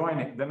are no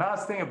joining. The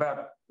nice thing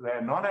about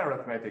the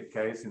non-arithmetic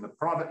case in the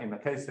product, in the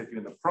case that you're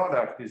in the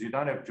product, is you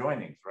don't have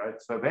joinings,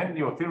 right? So then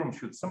your theorem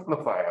should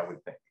simplify, I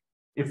would think,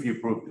 if you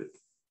proved it.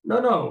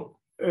 No.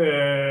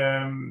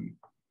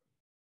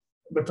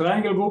 The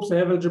triangle groups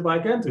have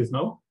algebraic entries,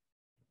 no?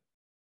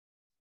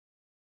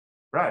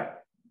 Right.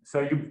 So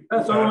you.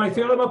 So my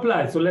theorem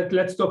applies. So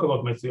let's talk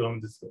about my theorem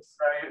in this case.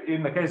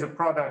 In the case of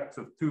products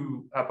of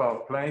two upper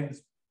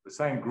planes, the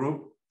same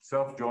group,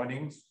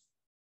 self-joinings.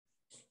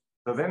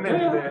 So then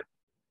they're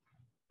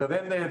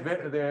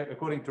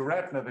according to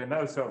Ratner, there are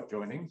no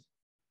self-joinings.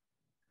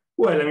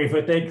 Well, I mean, if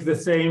I take the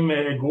same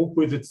group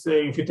with its,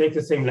 if you take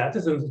the same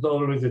lattice, and it's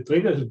always a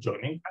trivial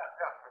joining.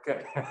 Yeah,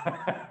 okay.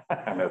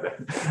 I know that.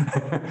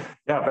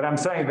 Yeah, but I'm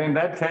saying in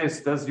that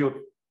case,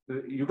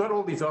 you got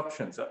all these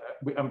options.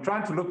 I'm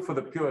trying to look for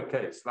the pure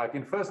case, like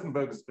in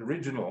Furstenberg's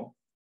original.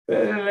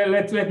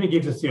 Let me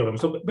give the theorem.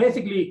 So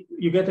basically,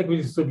 you get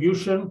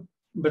equidistribution,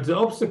 but the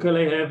obstacle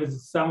I have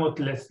is somewhat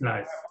less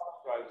nice.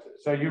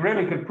 So you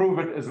really can prove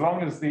it as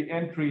long as the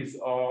entries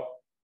are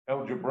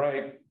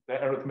algebraic. The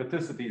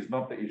arithmeticity is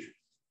not the issue.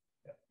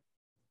 Yeah.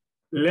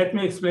 Let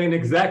me explain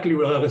exactly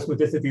where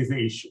arithmeticity is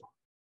the issue.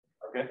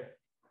 Okay.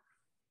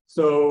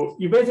 So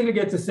you basically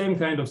get the same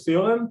kind of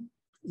theorem.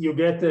 You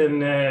get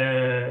an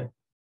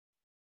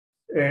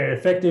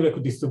effective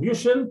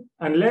equidistribution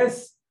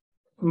unless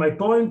my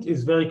point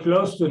is very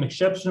close to an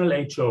exceptional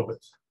H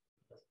orbit.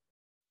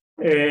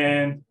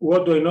 And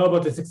what do I know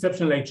about this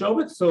exceptional H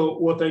orbit? So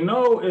what I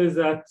know is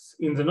that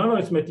in the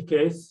non-arithmetic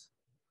case,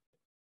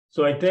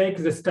 so I take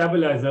the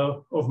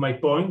stabilizer of my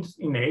point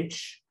in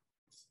H,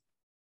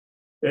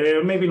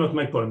 maybe not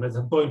my point, but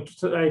the point.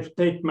 So I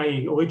take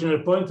my original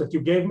point that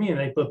you gave me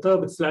and I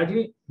perturb it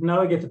slightly.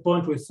 Now I get a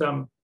point with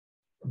some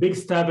big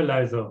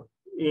stabilizer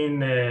in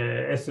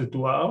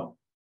SL2R.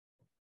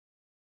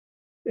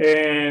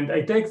 And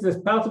I take this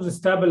part of the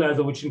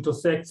stabilizer which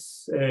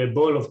intersects a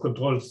ball of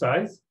controlled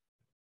size.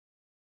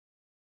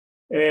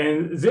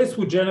 And this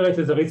would generate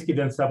as a risky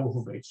dense subgroup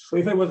of H. So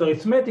if I was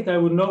arithmetic, I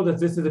would know that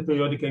this is a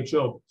periodic H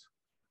orbit.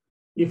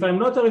 If I'm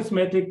not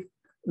arithmetic,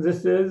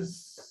 this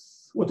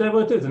is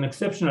whatever it is, an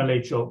exceptional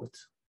H orbit.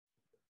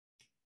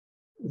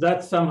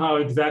 That's somehow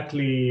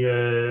exactly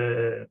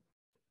the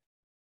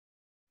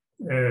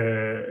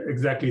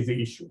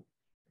issue.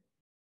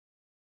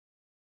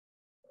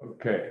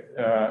 Okay,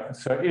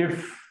 so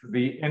if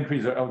the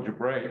entries are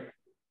algebraic,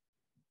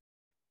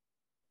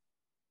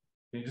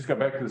 can you just go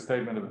back to the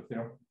statement of the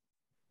theorem?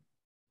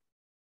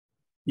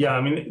 Yeah,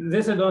 I mean,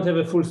 this I don't have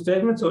a full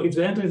statement. So if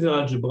the entries are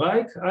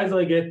algebraic, either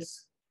I get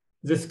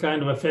this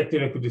kind of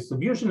effective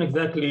equidistribution,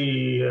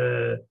 exactly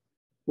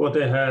what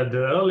I had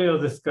earlier,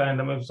 this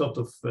kind of sort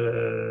of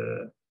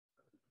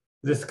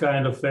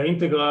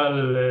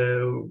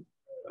integral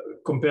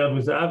compared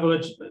with the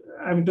average.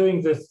 I'm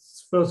doing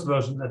this first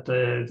version,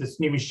 this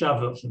Nimisha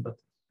version,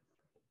 but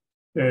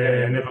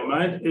never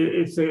mind.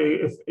 It's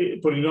a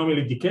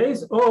polynomially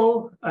decays,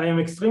 or I am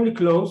extremely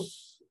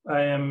close.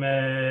 I am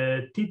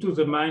t to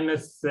the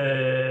minus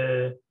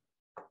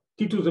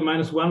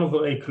 1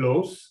 over a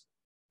close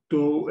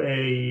to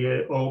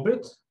a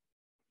orbit,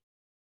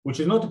 which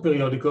is not a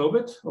periodic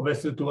orbit of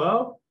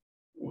SL2R,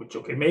 which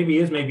okay maybe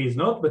is, maybe is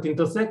not, but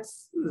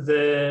intersects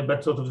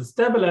but sort of the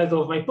stabilizer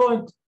of my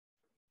point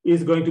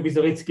is going to be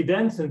Zariski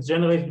dense and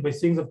generated by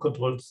things of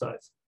controlled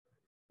size.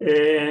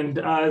 And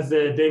as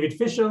David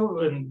Fisher,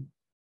 and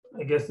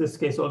I guess this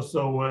case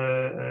also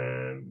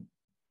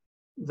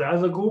the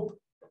other group,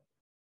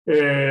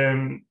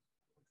 can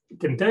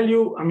tell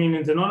you, I mean,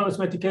 in the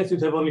non-arithmetic case,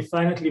 you'd have only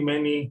finitely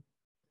many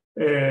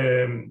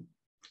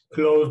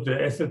closed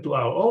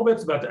SL2R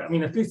orbits, but I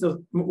mean, at least there's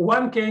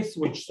one case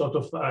which sort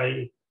of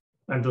I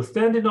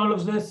understand in all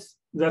of this.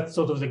 That's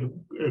sort of the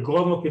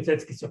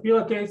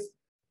Gromov-Piasecki-Shapira case.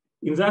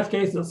 In that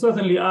case, there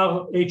certainly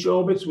are H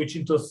orbits which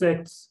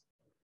intersects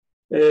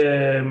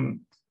the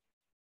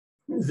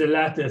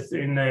lattice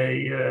in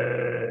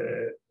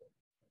a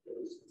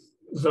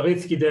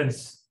Zariski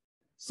dense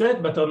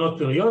set, but are not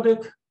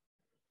periodic.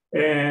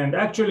 And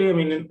actually, I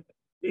mean,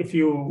 if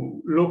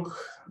you look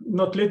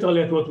not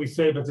literally at what we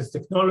say, but this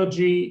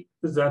technology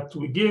that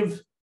we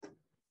give,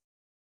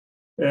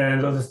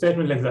 and there's a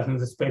statement like that in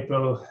this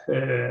paper,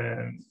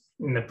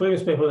 in the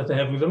previous paper that I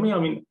have with me. I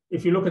mean,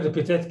 if you look at the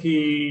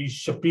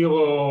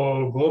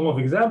Piasecki-Shapiro-Gromov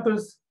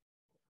examples,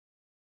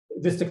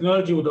 this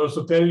technology would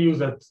also tell you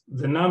that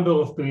the number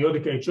of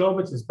periodic H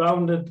orbits is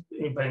bounded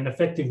by an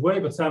effective way,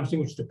 but something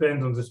which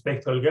depends on the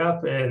spectral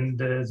gap and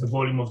the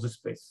volume of the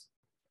space.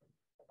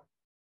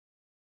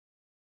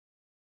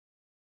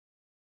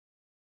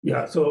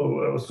 Yeah,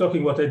 so I was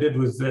talking what I did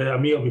with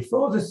Amir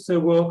before this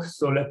work.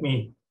 So let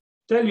me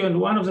tell you, and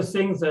one of the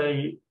things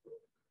I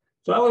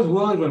was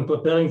worried when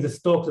preparing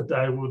this talk that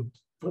I would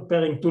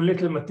preparing too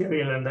little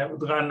material and I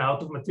would run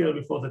out of material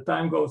before the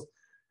time goes.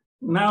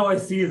 Now I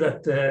see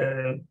that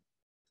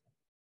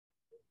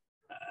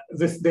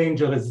this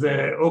danger is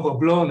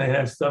overblown. I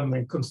have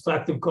some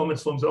constructive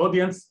comments from the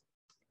audience.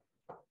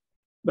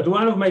 But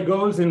one of my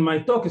goals in my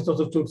talk is sort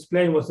of to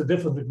explain what's the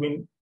difference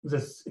between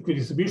this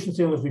equidistribution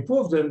theorem that we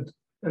proved and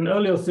an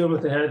earlier theorem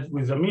that I had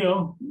with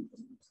Amir.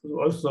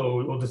 Also,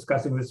 we were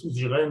discussing this with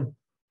Jiren,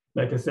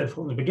 like I said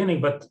from the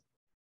beginning. But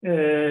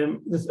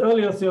this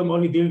earlier theorem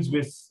only deals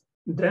with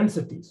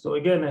density. So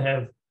again, I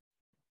have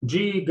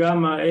G,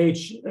 gamma,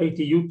 H, AT,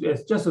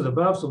 UT, just as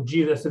above. So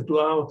G is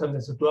SL2R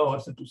times SL2R or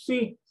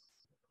SL2C.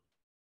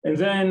 And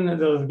then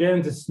there's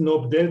again this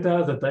knob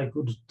delta that I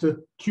could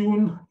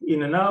tune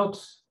in and out.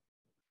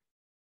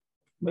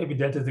 Maybe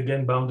delta is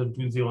again bounded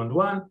between 0 and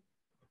 1.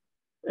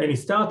 Any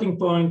starting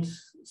point,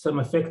 some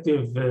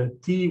effective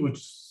T, which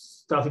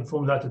starting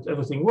from that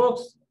everything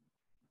works.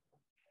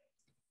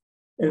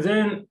 And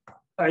then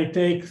I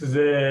take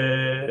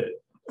a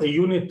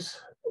unit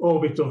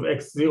orbit of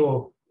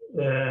x0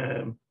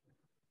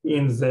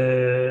 in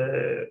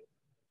the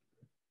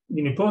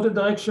unipotent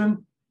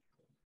direction.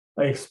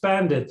 I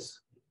expand it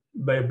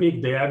by a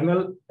big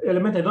diagonal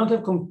element. I don't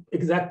have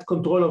exact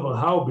control over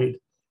how big.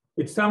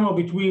 It's somewhere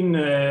between,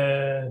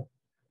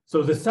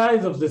 so the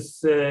size of this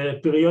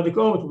periodic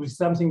orbit will be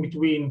something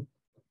between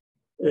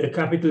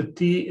capital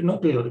T,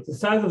 not periodic. The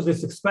size of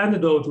this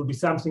expanded orbit will be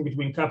something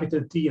between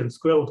capital T and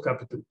square root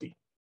capital T.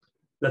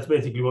 That's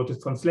basically what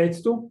it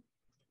translates to.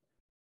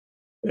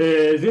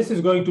 This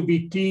is going to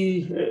be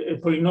T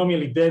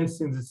polynomially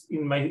dense in this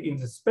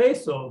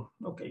space. So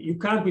okay, you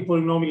can't be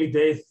polynomially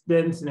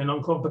dense in a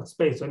non-compact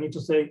space. So I need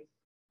to say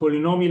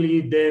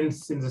polynomially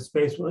dense in the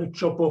space where I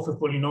chop off a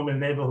polynomial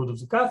neighborhood of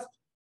the cusp.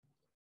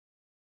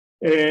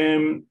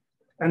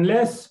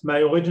 Unless my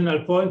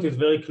original point is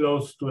very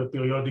close to a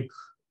periodic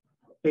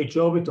H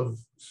orbit of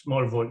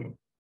small volume.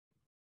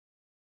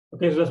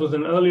 Okay, so that was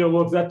an earlier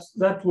work.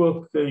 That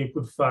work you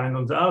could find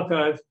on the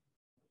archive.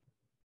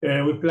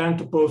 We plan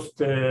to post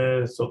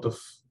a sort of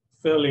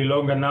fairly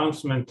long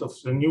announcement of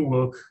the new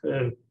work,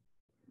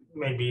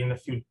 maybe in a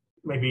few,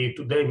 maybe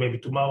today, maybe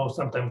tomorrow,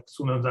 sometime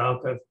sooner in the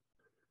archive.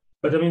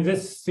 But I mean,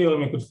 this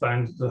theorem you could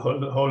find the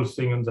whole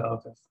thing in the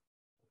archive.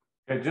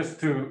 Okay, just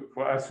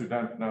for us who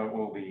don't know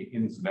all the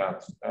ins and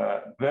outs,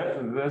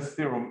 this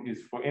theorem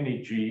is for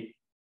any G.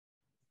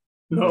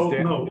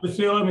 No, the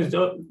theorem is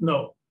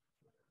no.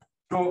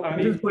 So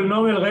this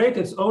polynomial rate,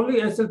 it's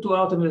only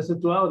SL2R and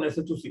SL2R and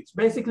SL2C. It's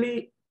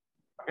basically.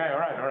 Okay,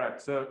 all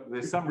right. So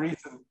there's some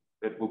reason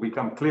that will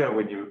become clear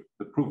when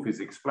the proof is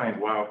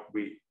explained why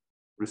we're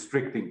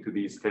restricting to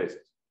these cases.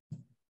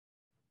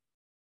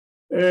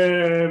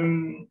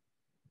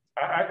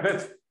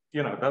 That's,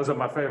 those are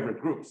my favorite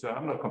groups, so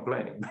I'm not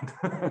complaining.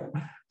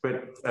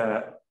 But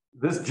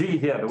this G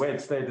here, the way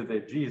it's stated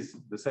there, G is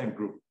the same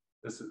group.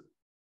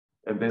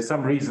 And there's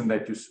some reason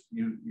that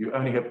you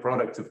only have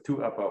products of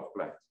two upper half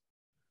planes.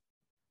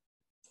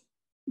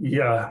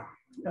 Yeah,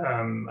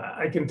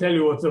 I can tell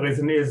you what the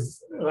reason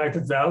is right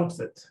at the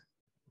outset.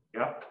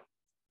 Yeah.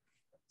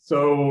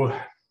 So,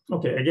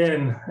 okay,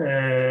 again,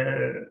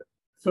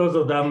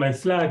 further down my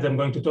slides, I'm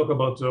going to talk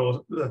about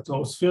the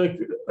horospheric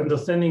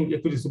understanding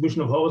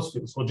equidistribution of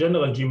horospheres for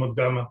general G mod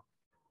gamma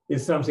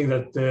is something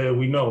that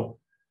we know.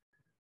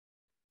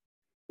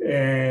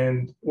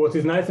 And what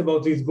is nice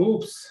about these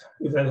groups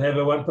is that I have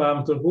a one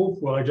parameter group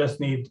where I just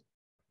need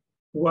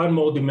one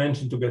more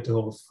dimension to get a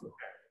horosphere.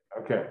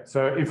 Okay,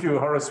 so if you're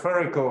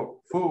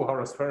full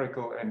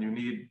horospherical, and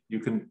you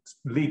can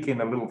leak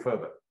in a little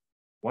further.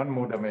 One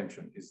more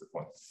dimension is the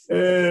point.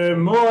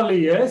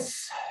 Morally,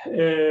 yes.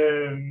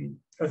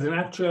 As an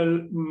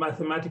actual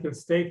mathematical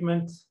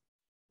statement,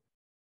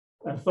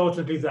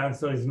 unfortunately, the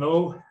answer is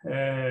no.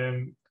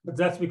 But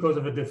that's because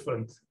of a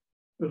different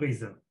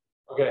reason.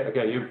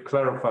 Okay, you've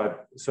clarified.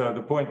 So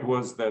the point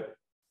was that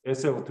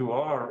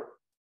SL2R,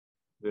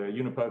 the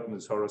unipotent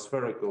is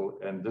horospherical,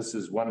 and this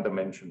is one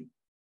dimension.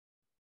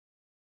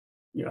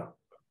 Yeah.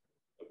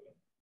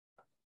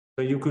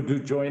 So you could do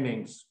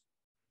joinings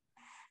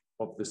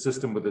of the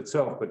system with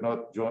itself, but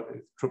not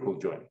triple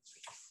joinings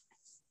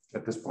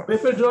at this point.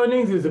 Triple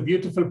joinings is a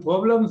beautiful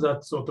problem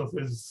that sort of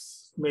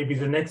is maybe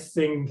the next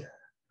thing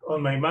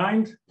on my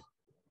mind.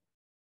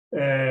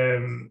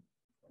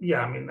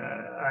 Yeah, I mean,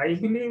 I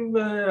believe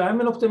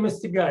I'm an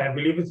optimistic guy. I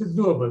believe it is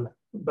doable,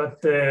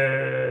 but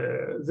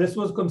this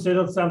was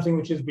considered something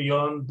which is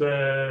beyond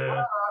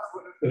the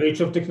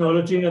reach of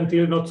technology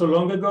until not so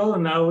long ago,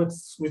 and now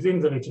it's within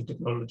the reach of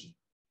technology.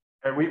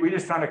 We're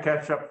just trying to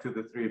catch up to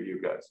the three of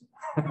you guys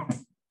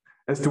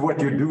as to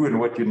what you do and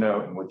what you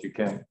know and what you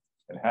can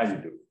and how you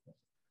do it.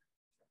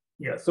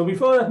 Yeah, so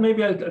before that,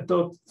 maybe I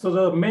thought, so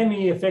there are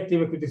many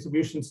effective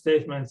equidistribution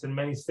statements in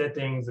many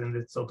settings, and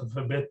it's sort of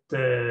a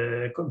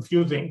bit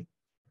confusing.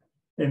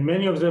 And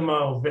many of them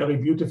are very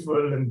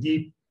beautiful and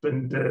deep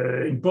and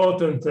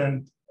important.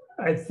 And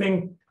I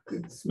think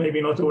it's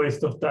maybe not a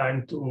waste of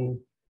time to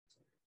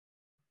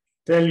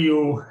tell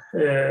you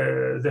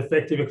the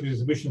effective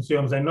equidistribution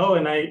theorems I know,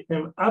 and I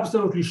am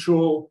absolutely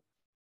sure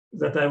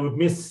that I would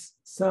miss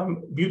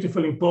some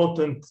beautiful,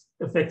 important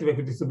effective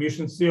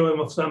equidistribution theorem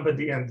of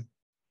somebody, and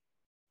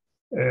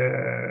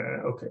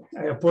Okay,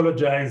 I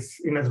apologize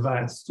in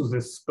advance to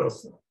this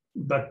person,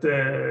 but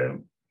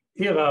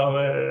here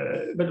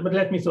are, but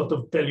let me sort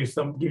of tell you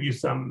some, give you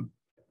some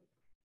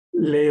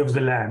lay of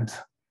the land.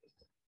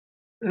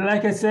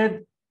 Like I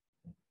said,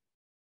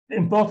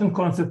 important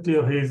concept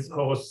here is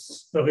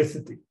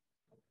sphericity.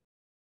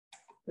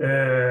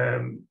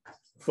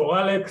 For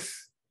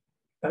Alex,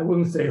 I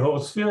wouldn't say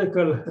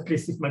spherical, at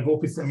least if my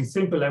group is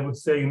semi-simple, I would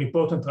say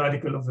unipotent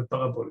radical of the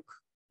parabolic.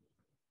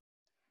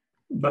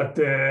 But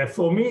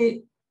for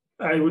me,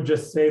 I would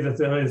just say that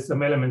there is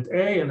some element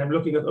A, and I'm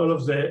looking at all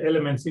of the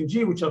elements in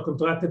G, which are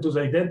contracted to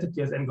the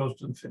identity as n goes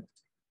to infinity.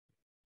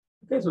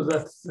 Okay, so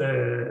that's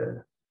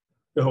the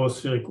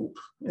holospheric group.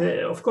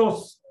 Of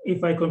course,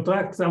 if I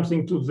contract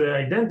something to the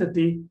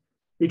identity,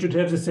 it should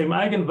have the same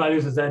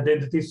eigenvalues as the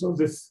identity. So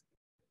this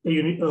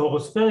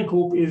holospheric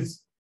group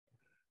is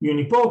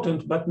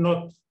unipotent, but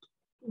not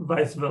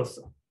vice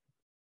versa.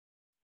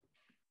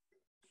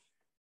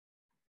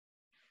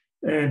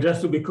 And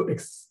just to be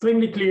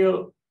extremely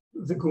clear,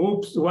 the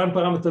groups, the one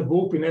parameter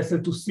group in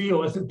SL2C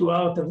or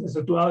SL2R times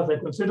SL2R that I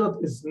considered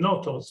is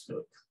not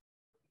holospheric.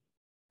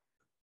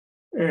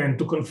 And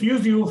to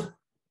confuse you,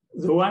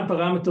 the one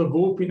parameter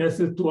group in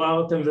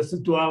SL2R times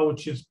SL2R,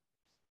 which is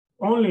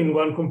only in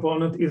one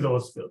component, is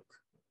holospheric.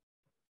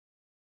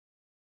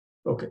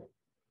 Okay.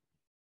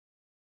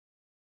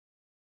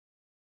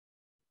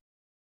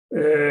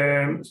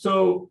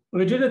 So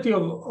rigidity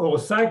of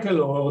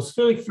cycle or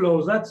spheric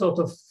flows, that sort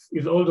of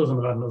is older than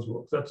Ratner's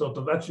work. That sort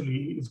of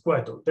actually is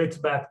quite old, dates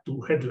back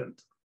to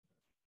Headland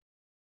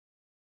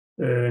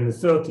in the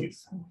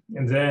 30s.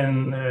 And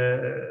then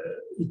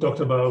he talked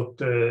about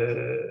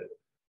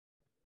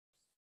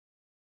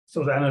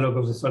so the analog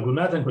of this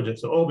Raghunathan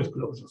conjecture, orbit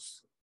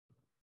closures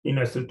in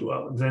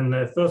SL2R. Then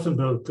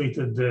Furstenberg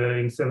treated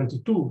in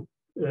 72,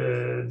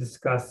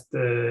 discussed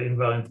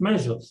invariant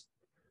measures.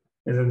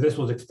 And then this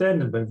was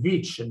extended by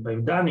Veach and by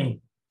Dani,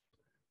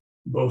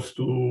 both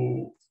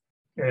to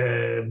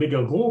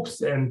bigger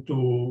groups and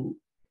to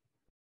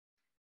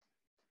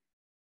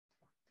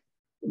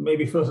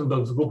maybe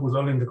Furstenberg's group was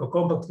only in the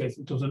compact case,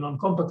 it was a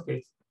non-compact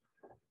case.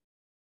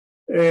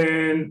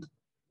 And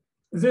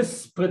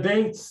this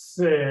predates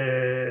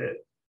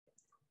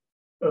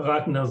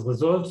Ratner's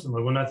results and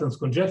Raghunathan's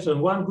conjecture.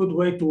 And one good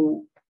way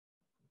to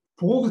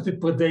prove that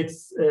it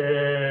predates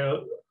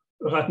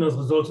Ratner's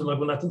results and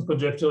Raghunathan's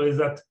conjecture is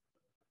that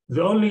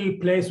the only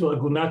place where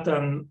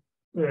Raghunathan's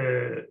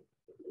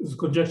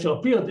conjecture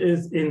appeared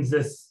is in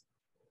this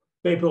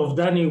paper of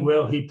Dani,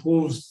 where he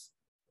proves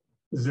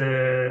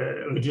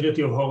the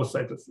rigidity of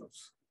horocycle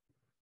flows.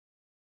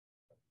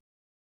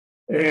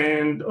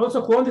 And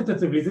also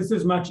quantitatively, this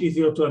is much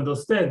easier to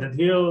understand. And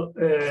here,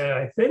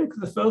 I think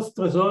the first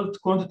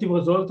result, quantitative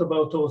result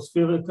about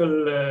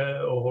spherical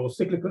or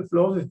cyclical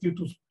flows is due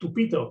to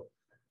Peter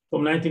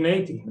from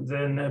 1980. And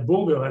then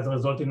Burger has a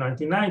result in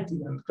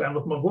 1990, and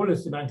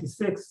Margulis in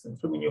 96, and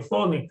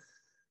Firmino-Forni,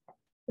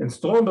 and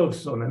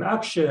Strombergson and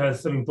Akshay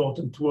has some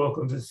important work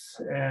on this.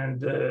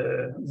 And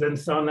then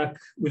Sarnak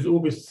with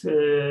Ubis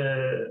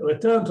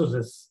returned to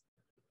this,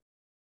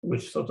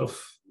 which sort of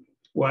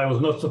why I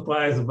was not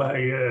surprised by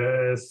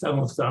some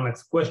of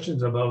Sarnak's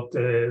questions about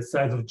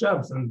size of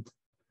jumps. And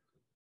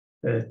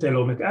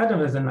Taylor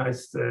McAdam has a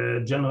nice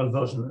general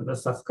version, and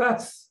Asaf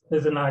Katz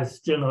has a nice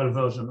general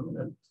version.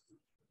 And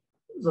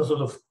there's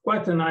sort of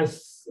quite a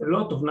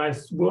lot of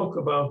nice work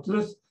about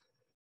this.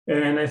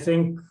 And I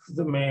think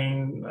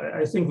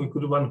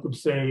one could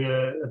say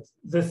that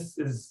this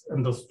is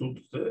understood.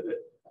 The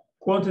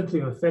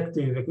quantitative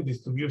effective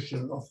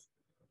equidistribution of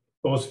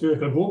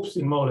spherical groups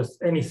in more or less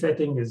any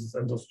setting is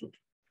understood.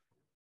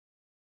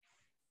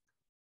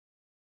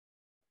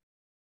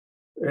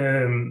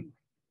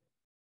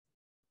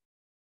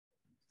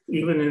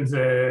 Even in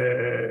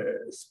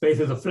the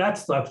spaces of flat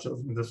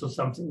structures, this was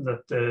something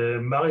that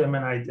Mariam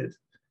and I did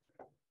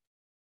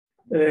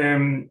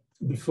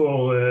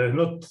before,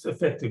 not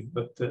effective,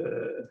 but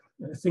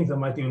I think there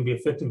might even be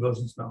effective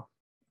versions now.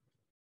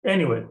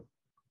 Anyway,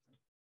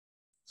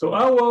 so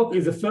our work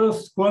is the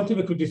first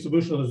quantitative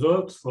equidistribution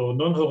result for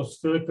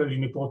non-holospherical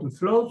unipotent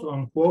flows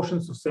on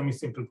quotients of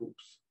semi-simple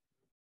groups.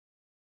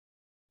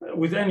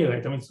 With any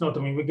rate,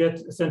 we get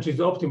essentially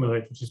the optimal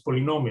rate, which is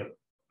polynomial.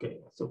 Okay,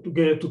 so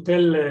to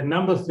tell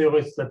number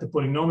theorists that the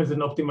polynomial is an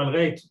optimal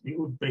rate, you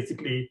would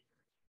basically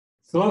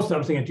throw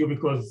something at you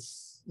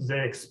because the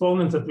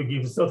exponents that we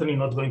give is certainly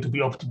not going to be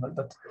optimal.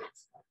 But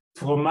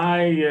from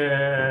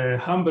my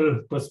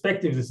humble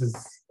perspective,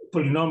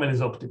 polynomial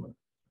is optimal.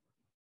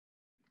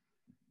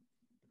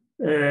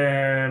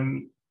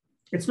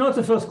 It's not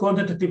the first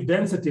quantitative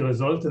density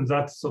result, and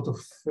that's sort of,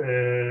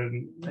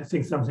 I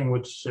think, something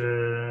which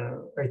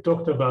I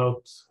talked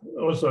about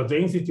also at the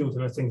Institute,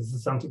 and I think this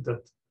is something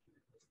that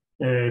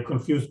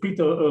confused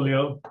Peter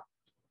earlier.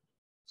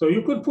 So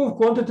you could prove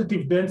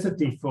quantitative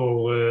density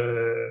for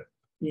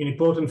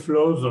unipotent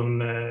flows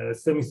on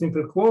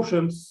semi-simple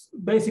quotients,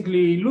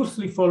 basically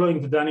loosely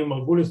following the Dani and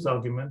Margulis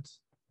argument.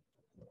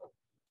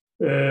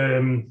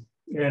 And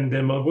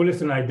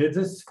Margulis and I did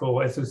this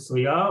for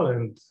SL3R,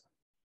 and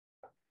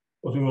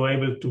what we were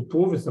able to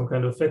prove is some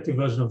kind of effective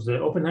version of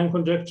the Oppenheim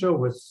conjecture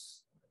with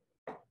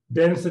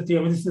density.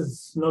 I mean, this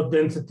is not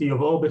density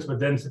of orbits, but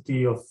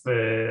density of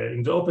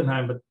in the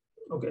Oppenheim. But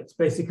okay, it's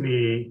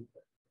basically,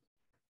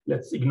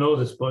 let's ignore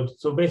this point.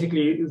 So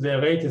basically, the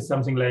rate is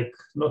something like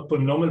not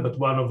polynomial, but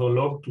 1 over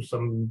log to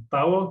some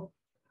power.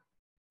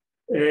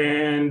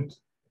 And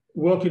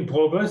work in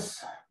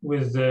progress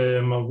with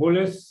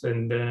Margulis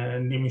and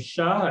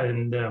Nimisha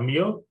and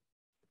Amir.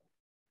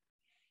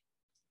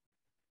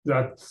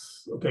 That,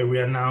 okay, we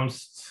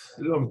announced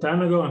a long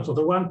time ago. And so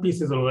the one piece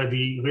is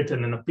already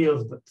written and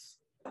appears, but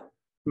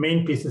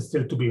main piece is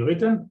still to be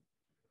written.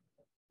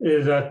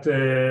 Is that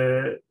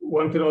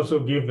one can also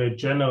give a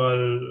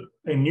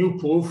new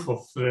proof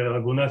of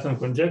Raghunathan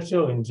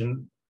conjecture in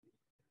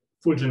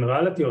full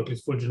generality, or at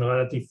least full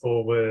generality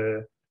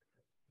for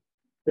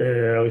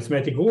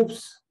arithmetic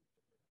groups.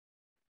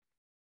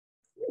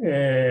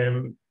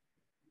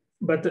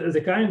 But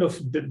the kind of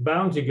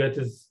bounds you get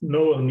is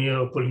nowhere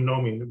near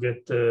polynomial. You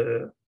get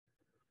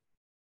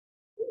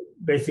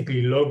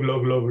basically log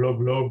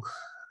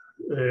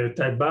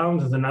type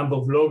bounds. The number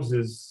of logs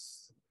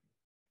is,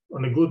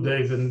 on a good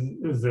day,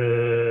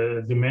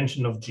 the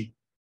dimension of G.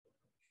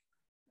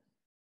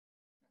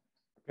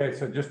 Okay,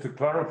 so just to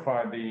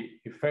clarify, the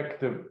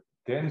effective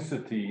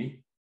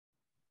density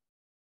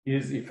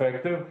is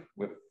effective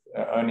with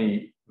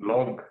only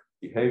log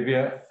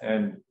behavior,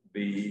 and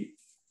the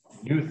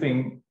new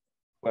thing,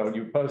 well,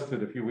 you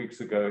posted a few weeks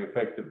ago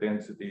effective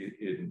density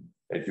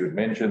that you had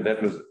mentioned.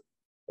 That was,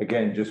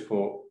 again, just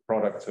for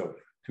products of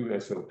 2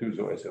 SL2s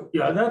or SL2s.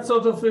 Yeah, that's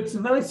sort of, it's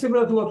very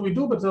similar to what we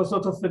do, but there's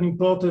sort of an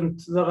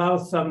important, there are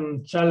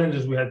some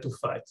challenges we had to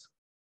fight.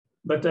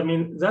 But I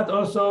mean, that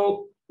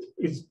also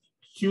is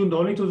tuned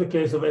only to the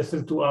case of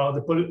SL2R.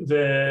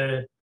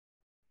 The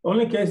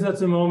only case at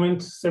the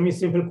moment,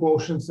 semi-simple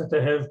quotients that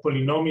I have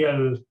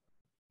polynomial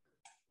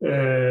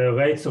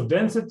rates of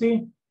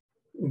density.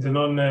 In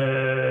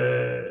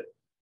the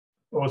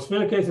or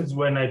sphere cases,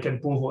 when I can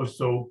prove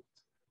also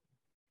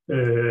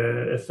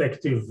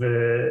effective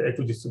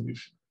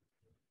equidistribution.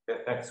 Yeah,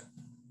 thanks.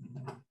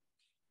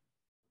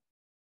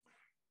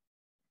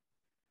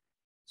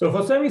 So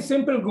for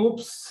semi-simple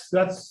groups,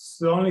 that's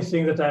the only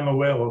thing that I'm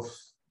aware of.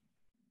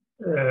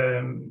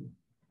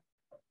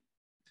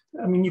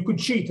 I mean, you could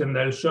cheat, and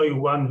I'll show you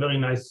one very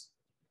nice.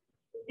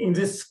 In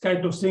this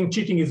kind of thing,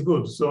 cheating is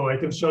good. So I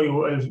can show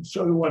you. I'll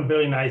show you one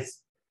very nice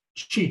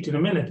cheat in a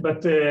minute.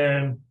 But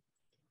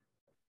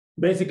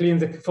basically,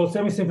 for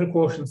semi-simple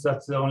quotients,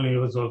 that's the only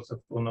results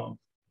of pronoun.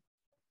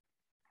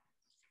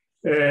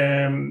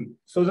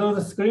 So there's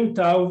a screen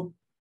tau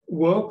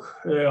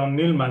work on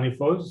nil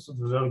manifolds. So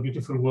very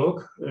beautiful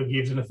work.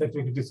 Gives an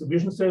effective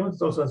distribution statement.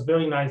 It also has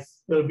very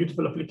nice, very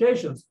beautiful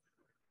applications.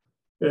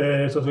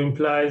 So it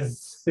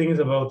implies things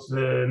about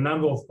the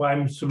number of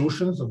prime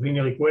solutions of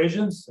linear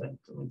equations. And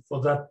for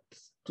that,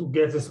 to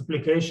get this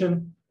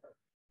application,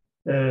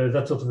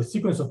 that's sort of a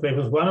sequence of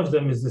papers. One of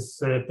them is this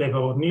paper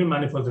about nil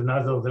manifolds,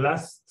 another, the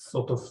last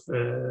sort of,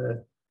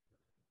 the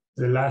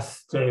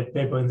last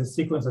paper in the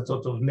sequence that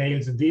sort of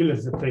nails the deal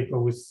is the paper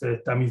with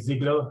Tammy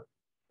Ziegler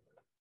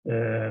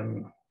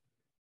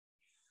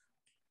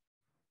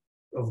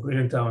of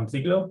Greenenthal and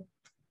Ziegler.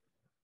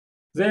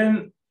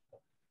 Then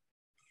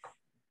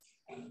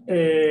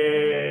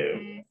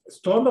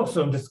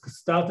Strombergson just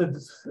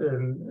started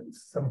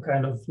some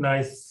kind of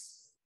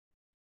nice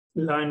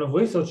line of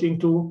research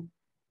into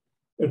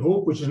a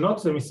group which is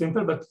not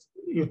semi-simple, but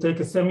you take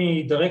a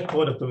semi-direct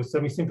product of a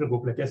semi-simple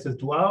group like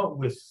SL2R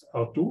with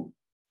R2,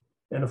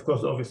 and of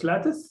course, obvious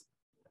lattice.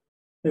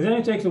 And then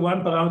you take the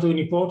one parameter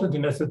unipotent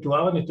in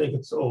SL2R and you take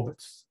its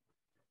orbits.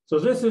 So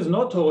this is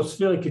not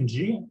horospheric in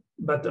G,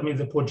 but I mean,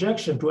 the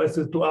projection to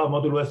SL2R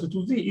modulo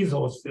SL2Z is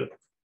horospheric.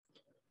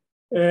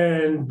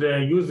 And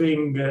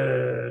using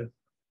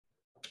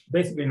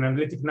basically an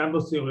analytic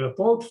number theory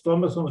approach,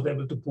 Strombergson was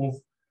able to prove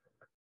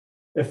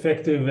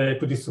effective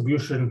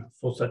equidistribution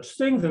for such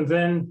things. And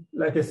then,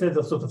 like I said,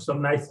 there's sort of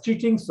some nice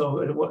cheating.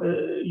 So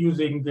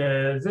using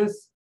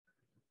this,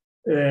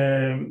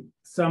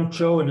 Sam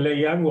Cho and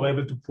Lei Yang were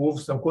able to prove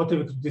some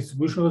quantitative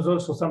distribution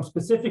results for some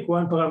specific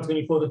one parameter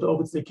unipotent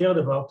orbits they cared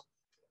about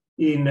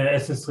in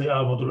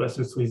SS3R modulo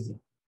SS3Z.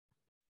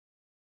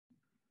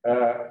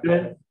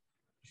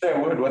 Say a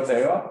word what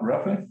they are,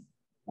 roughly?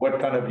 What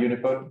kind of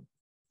unipotent?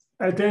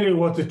 I'll tell you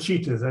what the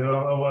cheat is. I don't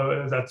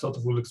know, that sort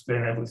of will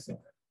explain everything.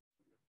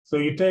 So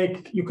you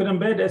can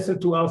embed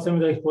SL2R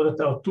semi-direct product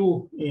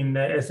R2 in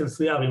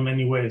SL3R in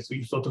many ways. So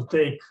you sort of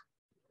take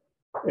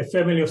a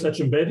family of such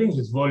embeddings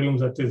with volume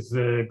that is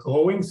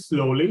growing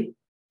slowly.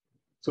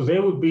 So they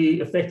would be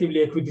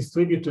effectively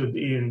equidistributed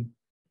in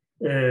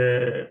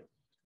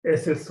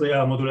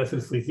SL3R modulo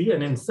SL3Z.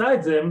 And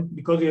inside them,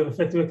 because you have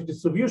effective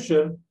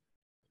equidistribution,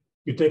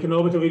 you take an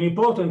orbit of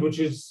unipotent, which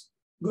is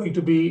going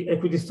to be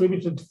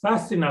equidistributed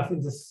fast enough in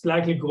the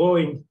slightly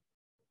growing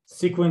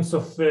sequence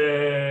of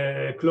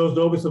closed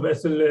orbits of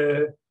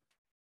SL2R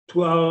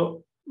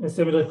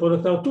semi-direct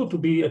product R2 to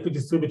be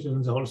equidistributed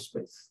in the whole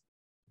space.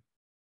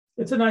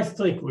 It's a nice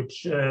trick,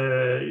 which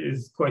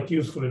is quite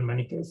useful in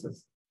many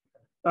cases.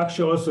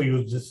 Actually also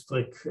used this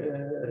trick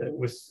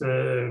with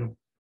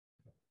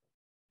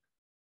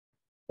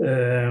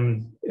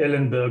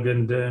Ellenberg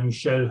and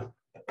Michel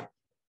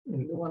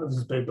in one of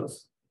his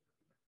papers.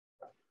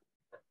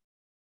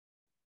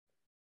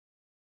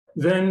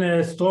 Then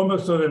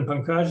Strombergson and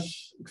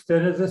Pankaj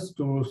extended this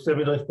to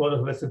semi-direct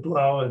product of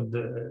SL2R and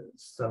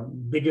some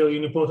bigger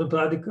unipotent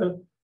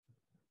radical.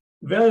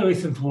 Very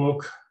recent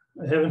work.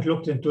 I haven't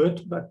looked into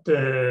it, but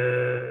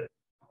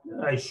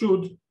I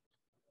should.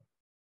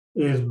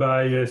 Is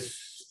by a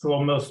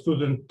former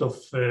student of,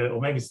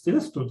 or maybe still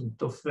a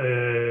student of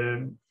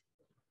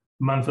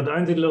Manfred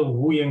Einsiedler,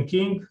 Wu and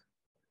King,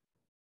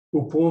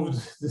 who proved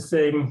the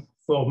same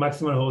for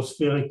maximal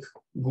holospheric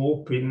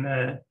group in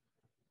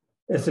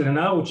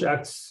SLNR, which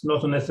acts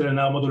not on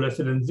SLNR modulo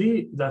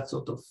SLNZ. That's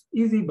sort of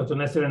easy, but on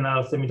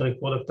SLNR semi-direct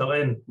product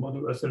Rn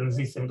modulo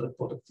SLNZ semi-direct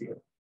product Cn.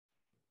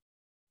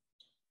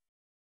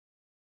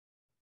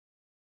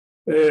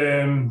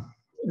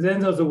 Then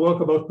there's a work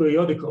about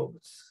periodic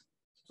orbits.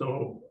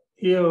 So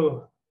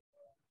here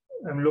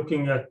I'm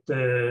looking at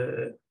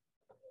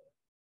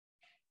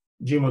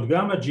G mod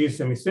gamma. G is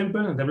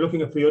semi-simple, and I'm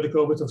looking at periodic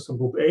orbits of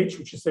subgroup H,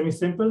 which is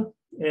semi-simple.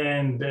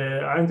 And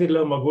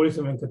Einsiedler, Margulis,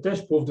 and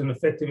Venkatesh proved an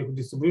effective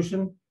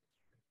equidistribution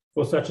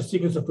for such a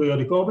sequence of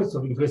periodic orbits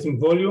of increasing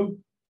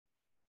volume,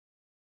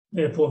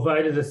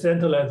 provided the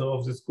centralizer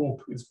of this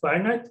group is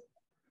finite.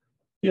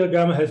 Here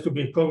gamma has to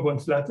be a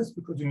congruence lattice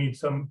because you need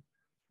some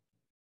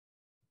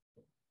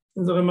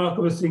the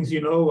remarkable things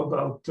you know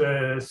about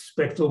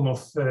spectrum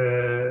of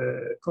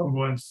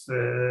congruence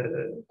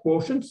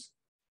quotients.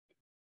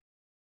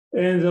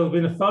 And there's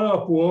been a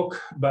follow-up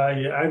work by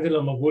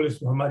Einsiedler,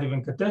 Margulis, Mohammadi,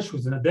 Venkatesh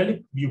with an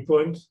adelic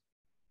viewpoint.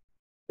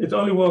 It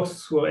only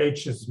works where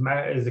H is a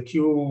maximal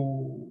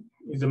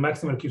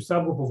Q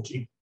subgroup of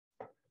G.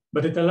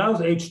 But it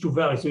allows H to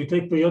vary. So you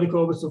take periodic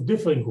orbits of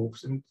different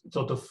groups and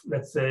sort of,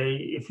 let's say,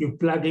 if you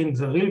plug in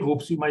the real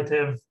groups, you might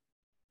have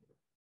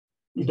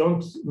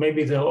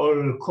maybe they're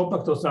all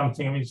compact or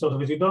something. I mean, sort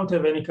of, if you don't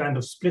have any kind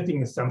of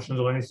splitting assumptions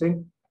or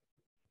anything,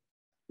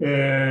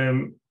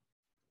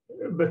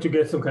 but you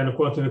get some kind of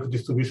quantum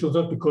distributions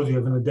because you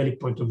have an adelic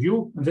point of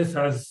view. And this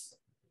has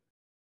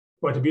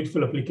quite a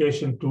beautiful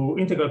application to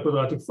integral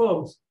quadratic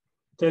forms.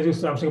 It tells you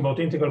something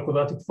about integral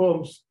quadratic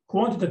forms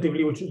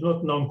quantitatively, which is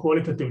not known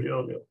qualitatively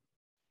earlier.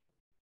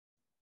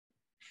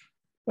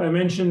 I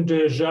mentioned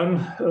Jean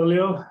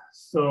earlier,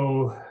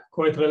 so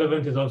quite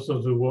relevant is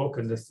also the work,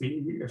 and I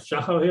see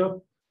Shachar here.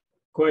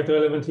 Quite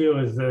relevant here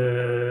is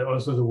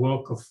also the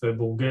work of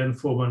Bourgain,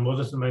 Fuhrman,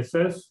 Moses, and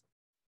myself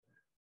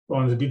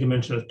on the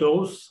d-dimensional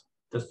torus,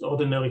 just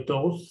ordinary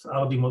torus,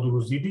 RD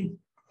modulo ZD.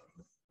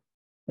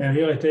 And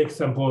here I take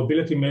some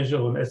probability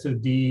measure on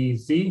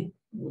SLDZ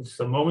with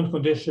some moment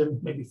condition,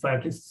 maybe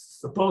finitely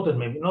supported,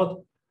 maybe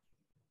not.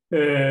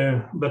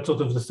 But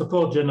sort of the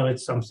support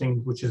generates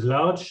something which is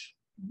large.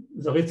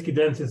 The Zariski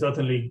dense is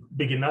certainly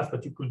big enough,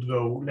 but you could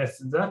go less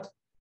than that.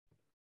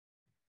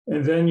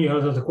 And then you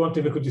have the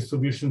quantum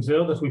equidistributions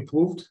there that we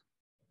proved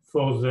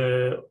for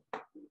the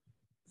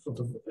sort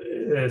of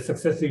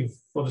successive,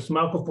 for the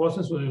Markov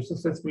process, where you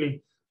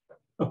successfully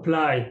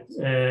apply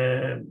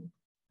an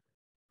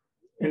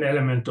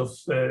element of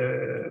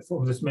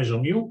from this measure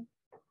mu.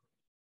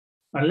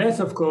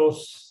 Unless, of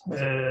course,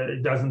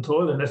 it doesn't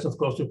hold, unless, of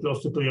course, you're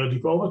close to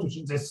periodic orbit, which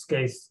in this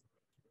case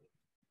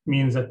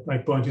means that my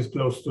point is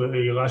close to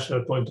a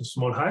rational point of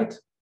small height.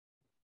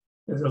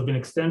 There have been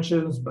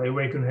extensions by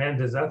Wake and Hand,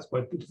 that's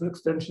quite beautiful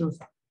extensions.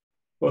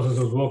 Also,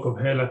 there's work of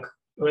Helak,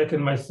 Reck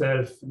and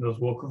myself, and there's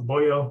work of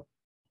Boyer.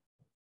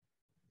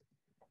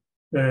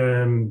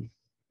 And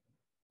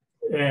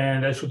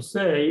I should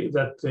say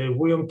that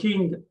William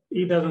King,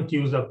 he doesn't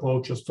use the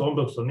approach of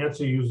Strombergson. He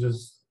actually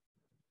uses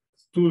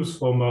tools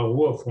from our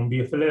work from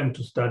BFLM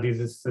to study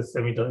this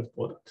semi-direct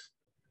product.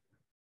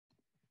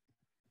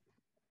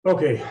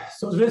 Okay,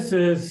 so this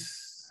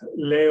is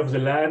lay of the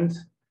land.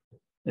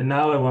 And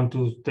now I want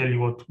to tell you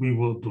what we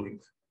were doing.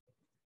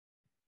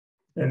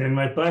 And in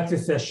my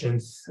practice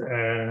sessions,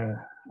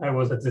 I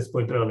was at this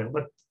point earlier,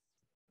 but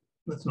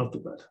that's not too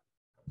bad.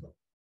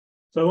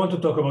 So I want to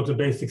talk about the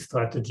basic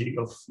strategy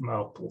of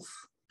Mark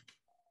proof.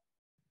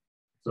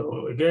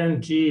 So again,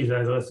 G is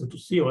either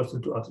SL2C or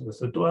SL2R to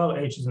SL2R.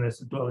 H is an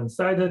SL2R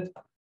inside it.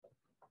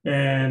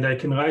 And I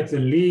can write the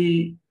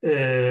Lie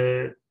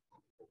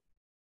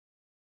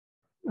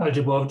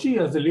algebra of G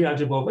as the Lie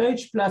algebra of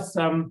H plus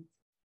some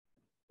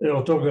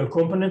orthogonal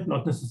component,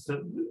 not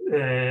necessarily,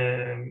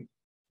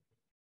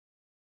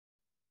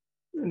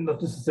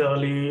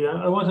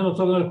 I want an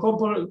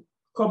orthogonal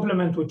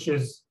complement which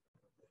is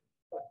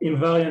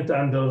invariant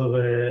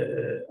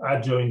under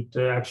adjoint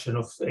action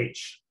of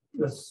H.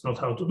 That's not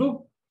how to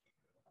do.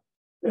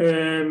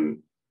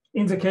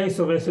 In the case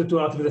of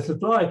SL2R with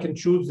SL2R, I can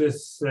choose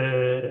this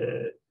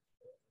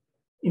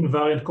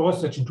invariant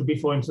cross-section to be,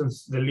 for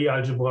instance, the Lie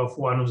algebra of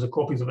one of the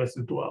copies of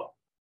SL2R.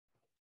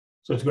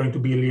 So it's going to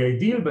be a Lie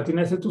ideal, but in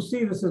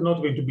SL2C, this is not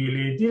going to be a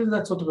Lie ideal.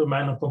 That's sort of a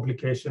minor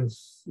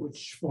complications,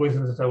 which for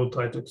reasons that I will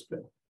try to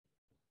explain.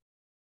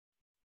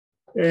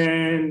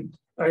 And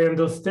I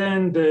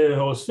understand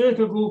the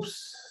spherical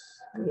groups.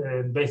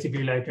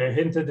 Basically, like I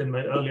hinted in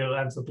my earlier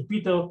answer to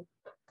Peter,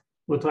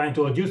 we're trying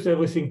to reduce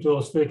everything to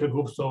a spherical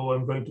group. So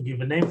I'm going to give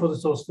a name for the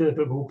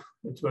spherical group.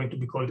 It's going to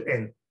be called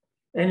N.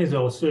 N is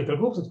our spherical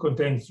group that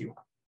contains U.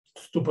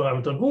 It's a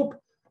two-parameter group.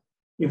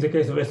 In the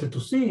case of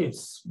SL2C,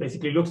 it's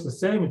basically looks the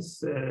same.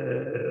 It's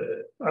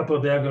upper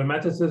diagonal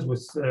matrices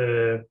with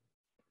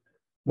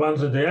one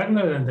the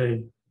diagonal and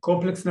a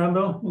complex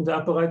number in the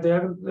upper right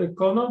diagonal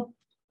corner.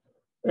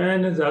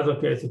 And in the other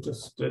case, it's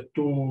just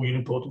two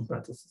unipotent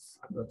matrices.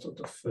 That sort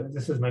of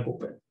this is my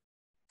group N.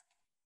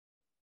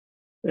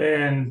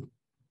 And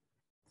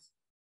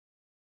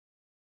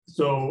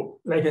so,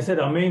 like I said,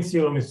 our main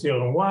theorem is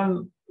theorem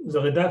 1.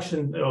 The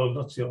reduction, or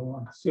not theorem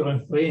 1,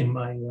 theorem 3 in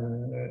my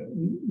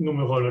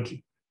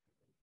numerology.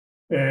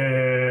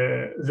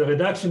 The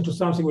reduction to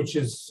something which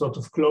is sort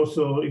of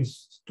closer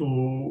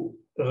to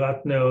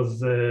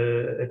Ratner's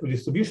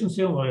equidistribution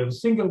theorem, where you have a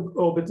single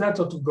orbit, that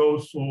sort of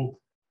goes through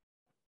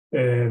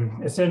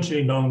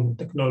essentially known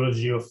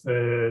technology of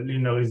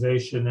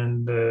linearization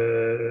and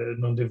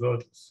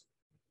non-divergence.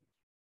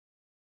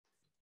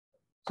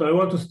 So I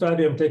want to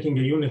study, I'm taking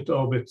a unit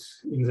orbit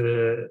in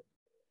the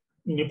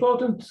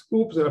unipotent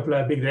group that apply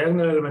a big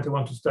diagonal element. I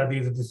want to study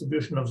the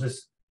distribution of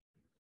this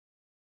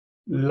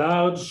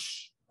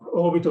large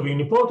orbit of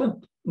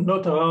unipotent,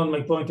 not around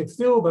my point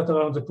x0, but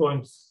around the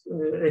point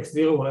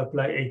x0 where I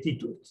apply AT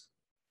to it.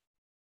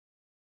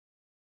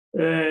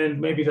 And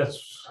maybe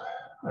that's,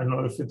 I don't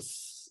know if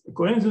it's a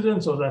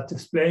coincidence or that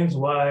explains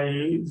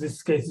why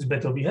this case is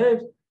better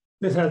behaved.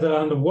 This has a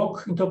random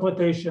walk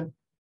interpretation,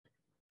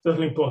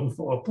 certainly important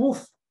for a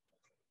proof.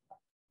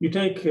 You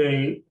take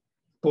a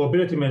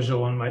probability measure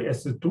on my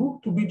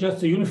SL2 to be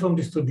just a uniform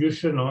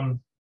distribution on,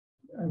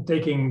 I'm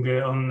taking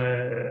on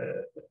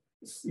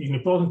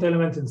unipotent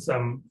element in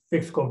some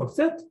fixed compact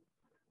set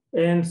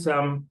and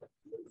some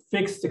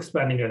fixed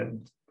expanding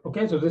element.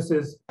 Okay, so this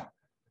is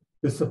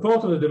the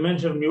support of the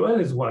dimension of mu L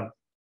is 1.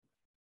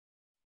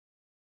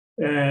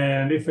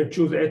 And if I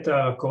choose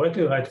eta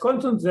correctly, right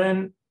constant,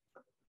 then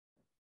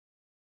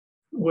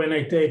when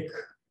I take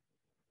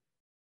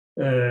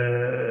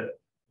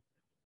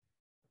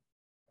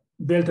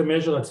delta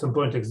measure at some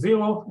point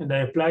x0, and I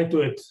apply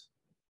to it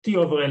T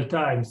over L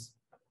times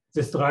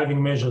this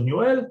driving measure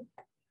mu L,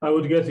 I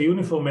would get a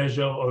uniform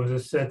measure of the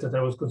set that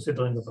I was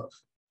considering above.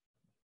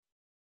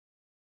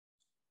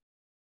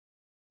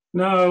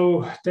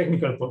 Now,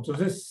 technical point. So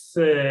this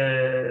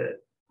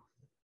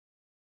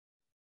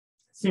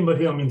symbol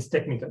here means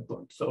technical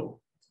point. So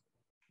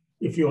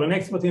if you're an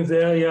expert in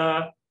the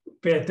area,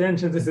 pay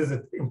attention. This is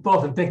an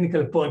important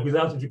technical point.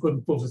 Without it, you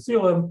couldn't prove the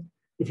theorem.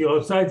 If you're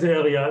outside the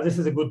area, this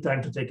is a good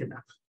time to take a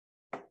nap.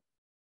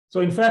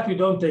 So in fact, we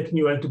don't take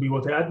nu L to be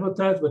what I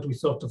advertise, but we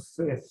sort of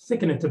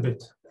thicken it a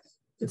bit.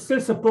 It's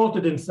still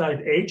supported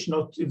inside H,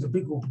 not in the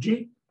big group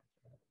G,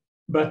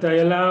 but I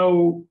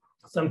allow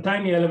some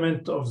tiny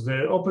element of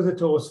the opposite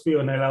torosphere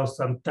and I allow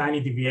some tiny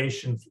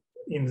deviations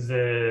in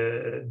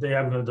the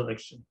diagonal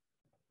direction.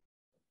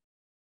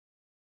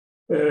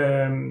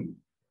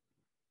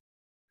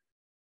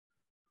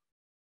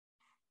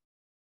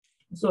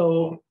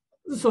 So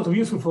this is sort of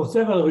useful for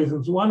several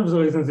reasons. One of the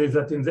reasons is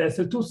that in the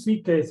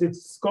SL2C case,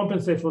 it's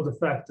compensates for the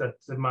fact that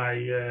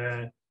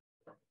my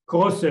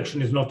cross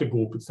section is not a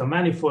group. It's a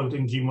manifold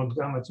in G mod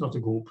gamma. It's not a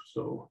group.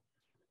 So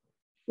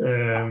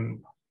the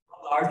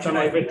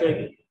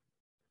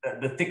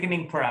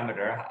thickening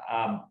parameter,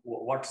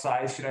 what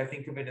size should I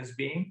think of it as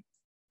being?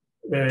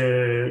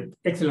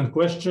 Excellent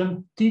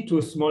question. T to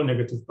a small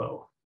negative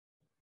power.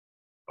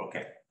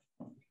 Okay.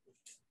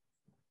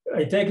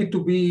 I take it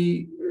to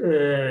be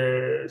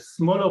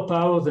smaller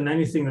power than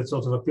anything that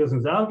sort of appears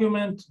in the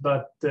argument,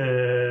 but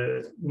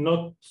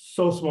not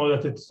so small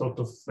that it sort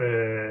of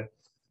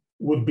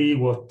would be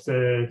what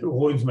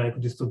ruins my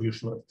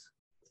distribution rate.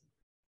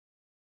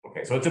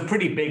 Okay, so it's a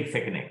pretty big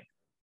thickening,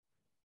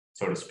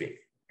 so to speak.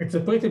 It's a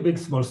pretty big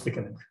small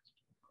thickening.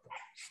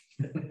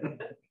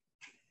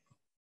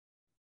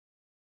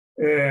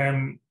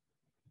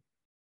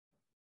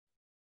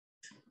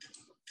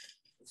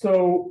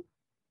 So,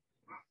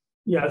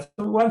 yeah, so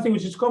one thing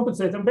which is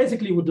compensated, I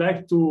basically would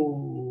like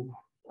to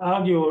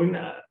argue,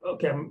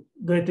 okay, I'm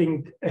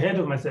getting ahead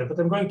of myself, but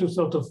I'm going to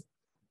sort of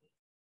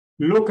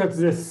look at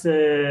this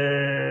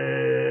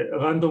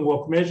random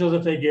walk measure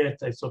that I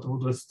get. I sort of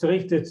would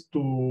restrict it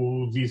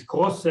to these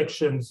cross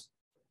sections,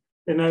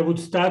 and I would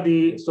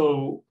study,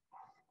 so,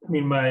 I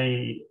mean,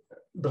 my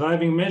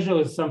driving measure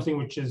is something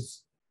which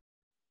is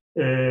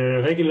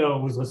regular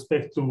with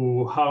respect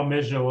to Haar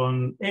measure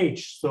on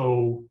H.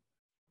 So,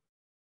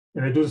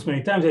 and I do this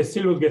many times, I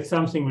still would get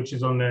something which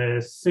is on a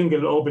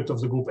single orbit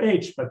of the group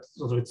H, but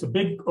sort of it's a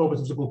big orbit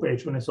of the group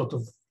H when I sort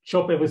of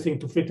chop everything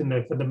to fit in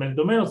the fundamental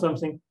domain or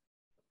something.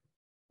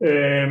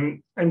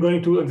 I'm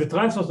going to, in the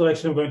transverse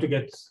direction, I'm going to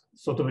get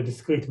sort of a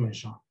discrete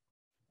measure.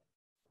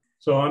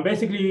 So I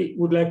basically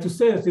would like to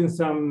say that in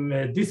some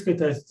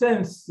discretized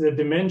sense, the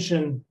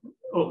dimension,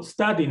 or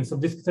study in some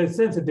discretized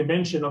sense, the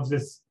dimension of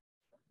this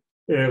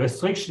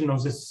restriction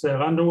of this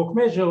random walk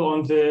measure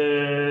on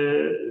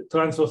the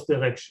transverse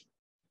direction.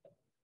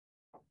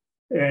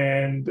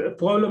 And the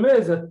problem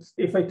is that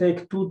if I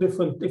take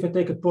if I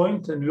take a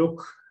point and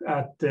look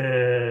at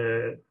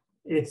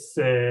this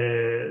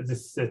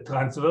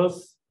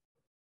transverse,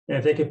 and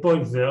I take a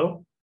point there,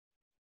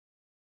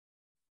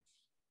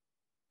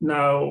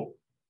 now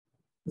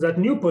that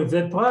new point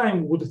Z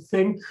prime would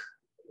think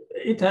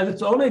it has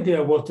its own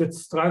idea what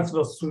its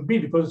transverse should be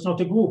because it's not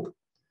a group,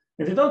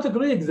 and they don't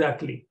agree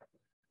exactly.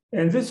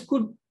 And this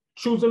could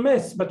choose a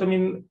mess, but I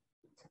mean,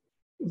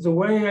 the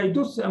way I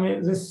do, I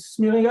mean, this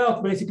smearing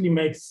out basically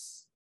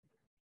makes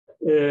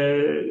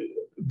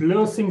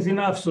blur things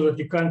enough so that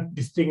you can't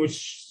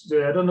distinguish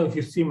I don't know if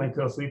you see my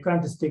cursor, you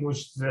can't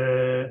distinguish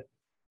the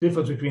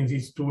difference between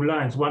these two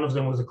lines. One of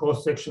them was a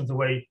cross section the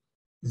way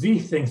Z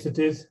thinks it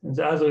is, and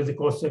the other is a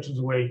cross section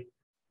the way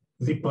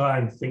Z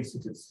prime thinks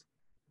it is.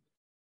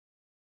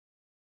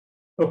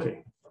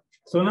 Okay,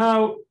 so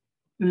now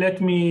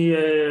let me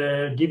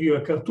give you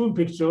a cartoon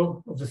picture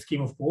of the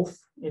scheme of proof.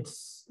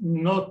 It's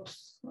not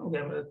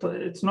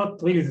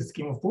really the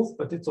scheme of proof,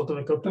 but it's sort of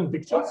a cartoon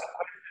picture.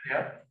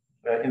 Yeah.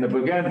 In the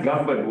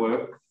Bougain-Gambard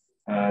work,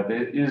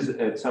 there is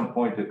at some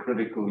point a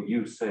critical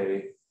use,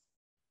 say,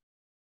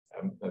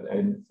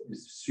 and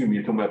assume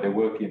you're talking about their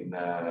work in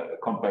a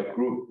compact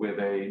group where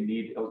they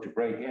need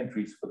algebraic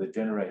entries for the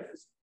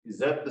generators. Is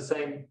that the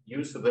same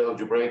use of the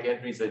algebraic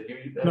entries that you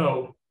use?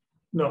 No,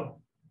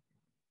 no.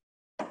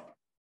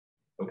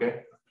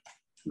 Okay.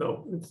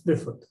 No, it's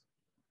different.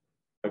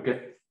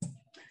 Okay.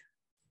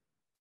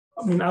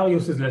 I mean, our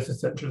use is less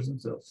essential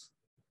themselves.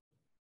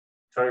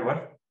 Sorry,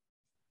 what?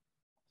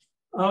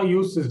 Our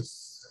use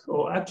is,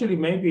 or actually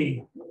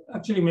maybe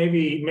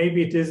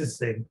it is the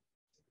same.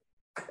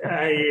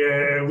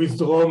 I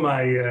withdraw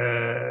my.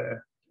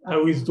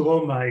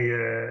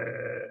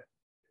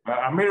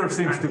 Amir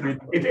seems to be.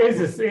 It is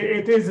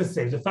the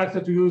same. The fact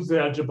that we use the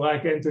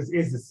algebraic entries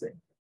is the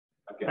same.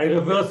 Okay. I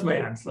reverse my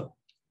answer.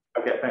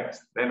 Okay,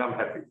 thanks. Then I'm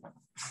happy.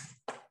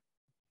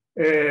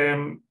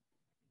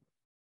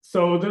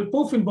 So the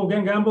proof in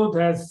Bougain-Gambard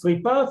has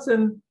 3 parts,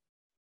 and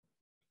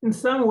in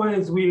some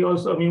ways we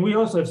also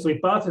have 3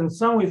 parts. In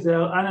some ways they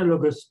are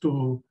analogous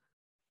to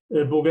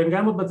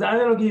Bougain-Gambard, but the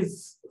analogy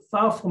is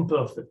far from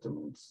perfect. I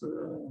mean, it's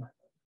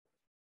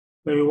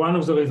maybe one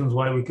of the reasons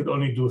why we could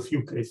only do a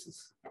few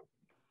cases.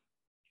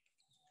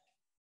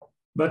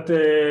 But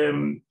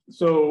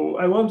so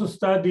I want to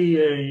study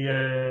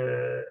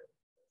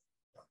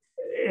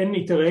n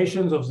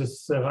iterations of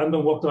this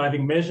random walk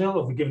deriving measure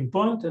of a given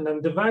point, and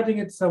I'm dividing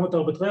it somewhat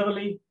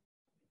arbitrarily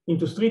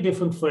into 3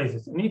 different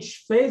phases. In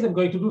each phase, I'm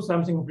going to do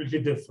something completely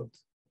different.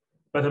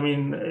 But I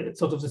mean, it's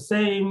sort of the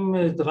same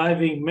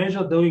deriving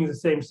measure doing the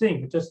same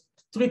thing, just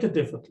treated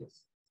differently.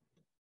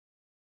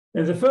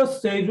 And the first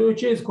stage,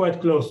 which is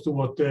quite close to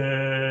what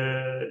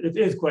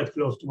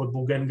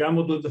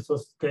Bougain-Gambard did the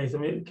first case, I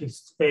mean,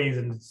 phase,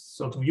 and it's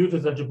sort of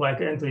uses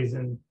algebraic entries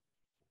in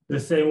the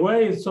same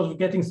way, is sort of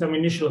getting some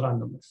initial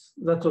randomness.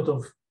 That sort of,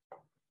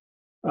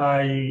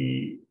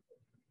 I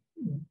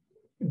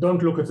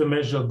don't look at the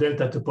measure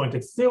delta to point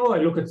x0. I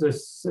look at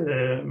this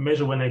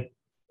measure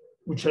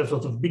which has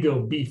sort of bigger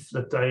beef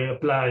that I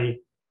apply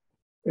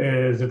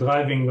the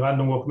driving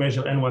random walk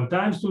measure n1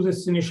 times to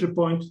this initial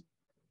point.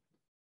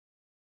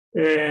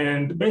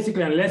 And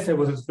basically, unless I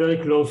was very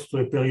close to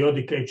a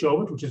periodic H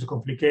orbit, which is a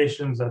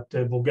complication that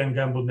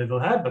Bougain-Gambard never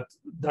had, but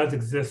does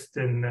exist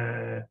in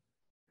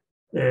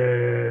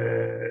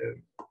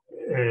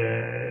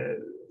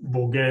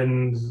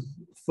Bourgain,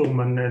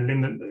 Fuhrman,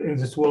 Linden, in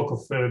this work of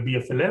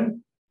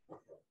BFLM.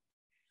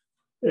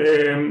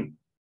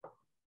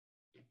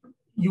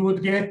 You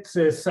would get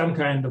some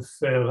kind of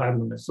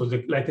randomness. So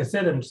like I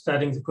said, I'm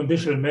studying the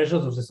conditional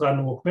measures of this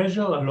random walk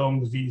measure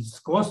along these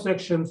cross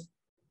sections,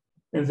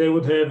 and they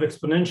would have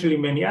exponentially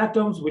many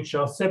atoms, which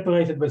are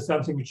separated by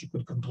something which you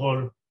could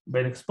control by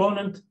an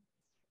exponent.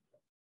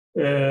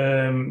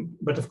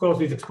 But of course,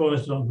 these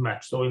exponents don't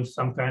match. So in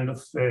some kind of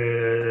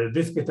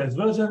discretized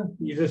version,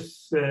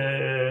 this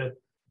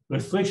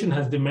restriction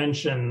has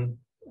dimension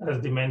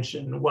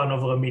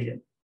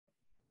 1/1,000,000.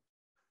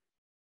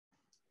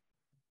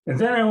 And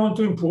then I want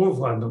to improve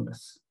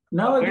randomness.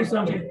 Now I do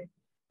something.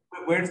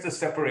 Where does the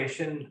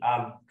separation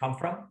come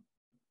from?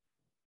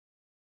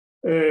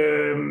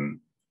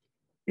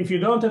 If you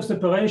don't have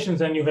separations,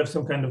 then you have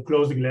some kind of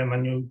closing lemma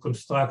and you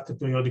construct a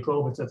periodic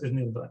orbit that is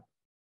nearby.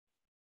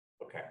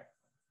 Okay.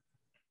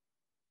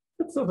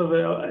 It's sort of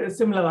a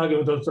similar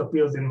argument also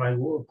appears in my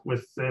work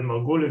with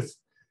Margulis.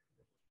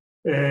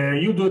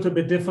 You do it a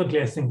bit differently,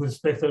 I think, with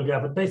spectral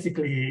gap, but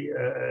basically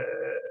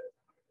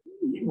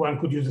one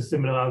could use a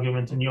similar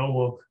argument in your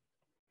work.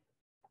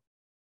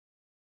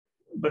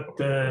 But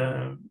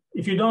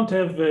if you don't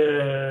have,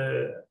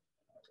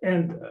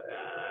 and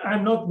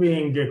I'm not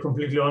being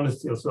completely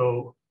honest here,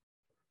 so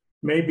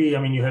maybe, I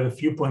mean, you have a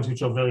few points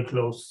which are very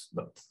close,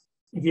 but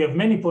if you have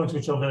many points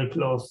which are very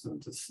close,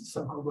 it's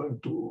somehow going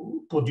to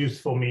produce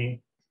for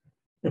me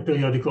a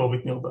periodic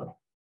orbit nearby.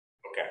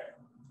 Okay.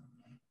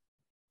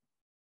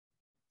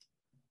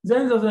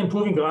 Then there's an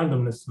improving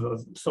randomness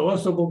version. So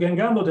also Bourget and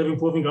Gamble have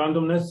improving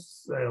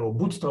randomness or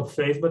bootstrap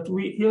phase, but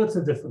here it's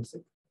a different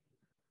thing.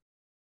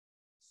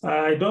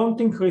 I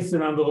don't increase the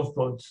number of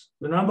points.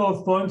 The number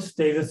of points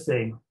stays the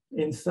same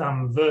in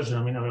some version.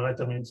 I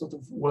mean, sort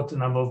of what the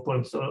number of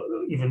points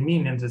even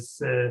mean in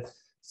this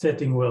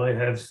setting where I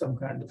have some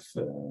kind of,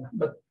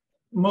 but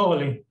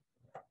morally,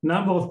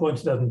 number of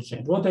points doesn't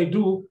change. What I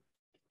do,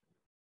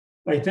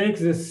 I take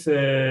this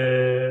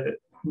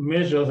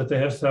measure that I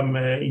have some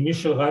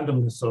initial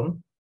randomness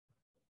on,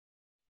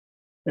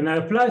 and I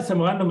apply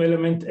some random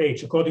element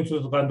H according to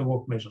the random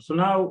walk measure. So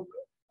now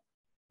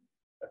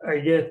I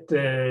get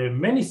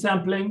many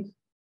sampling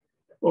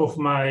of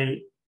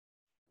my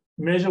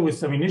measure with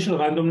some initial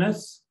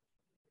randomness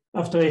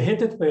after I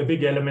hit it by a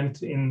big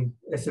element in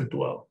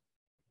SL2R.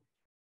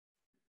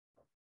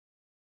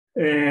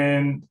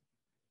 And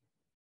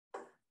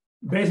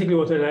basically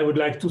what I would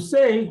like to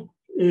say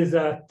is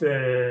that,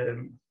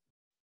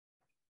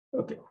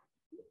 okay,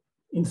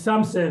 in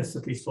some sense,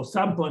 at least for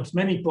some points,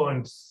 many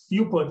points,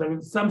 few points, I mean,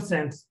 in some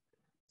sense,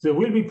 there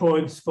will be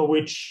points for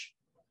which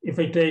if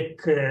I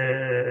take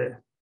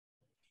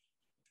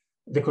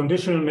the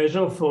conditional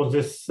measure for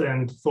this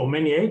and for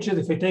many h's,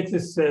 if I take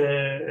this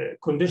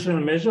conditional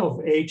measure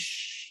of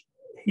h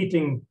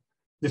hitting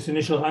this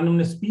initial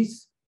randomness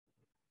piece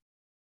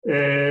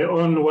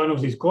on one of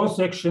these cross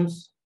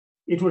sections,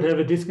 it would have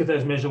a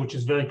discretized measure which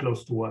is very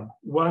close to 1.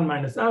 1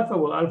 minus alpha,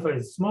 where alpha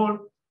is small.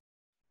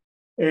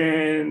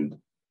 And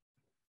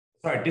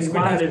sorry,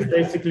 discretized is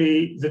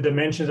basically the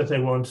dimension that I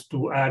want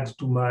to add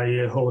to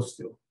my horse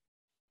field.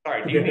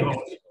 Sorry, do you mean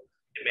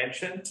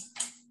dimension?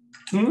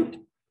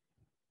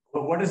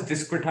 Well, what is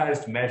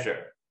discretized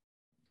measure?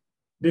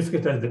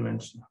 Discretized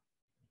dimension.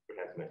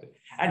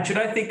 And should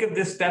I think of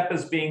this step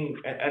as being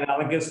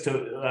analogous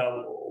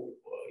to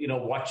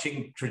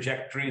watching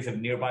trajectories of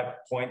nearby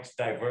points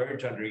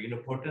diverge under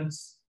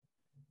unipotence?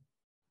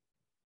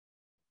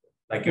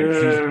 Like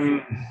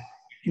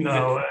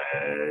no,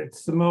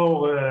 it's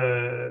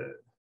more.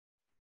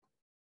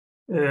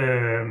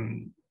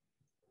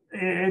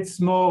 It's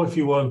more, if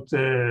you want,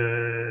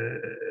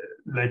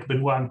 like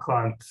Benoit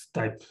Kant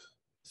type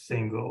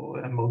thing,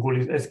 or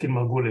Margulis, asking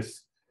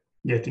Margulis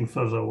getting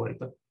further away.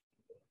 But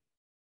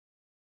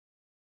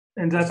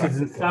and that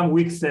is in some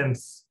weak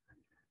sense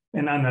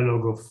an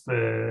analog of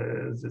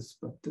this.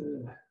 But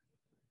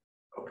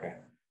okay.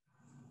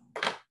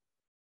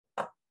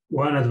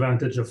 One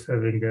advantage of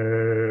having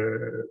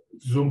a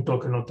Zoom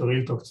talk and not a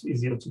real talk, it's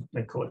easier to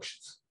make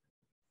corrections.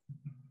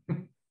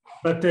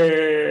 But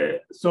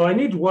so I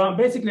need one,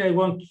 basically I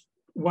want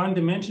one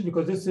dimension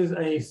because this is,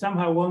 I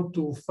somehow want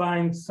to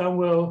find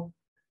somewhere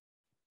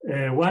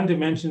one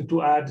dimension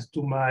to add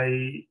to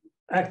my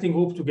acting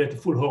group to get a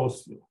full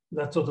horse view.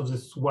 That's sort of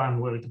this one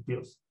where it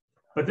appears.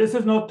 But this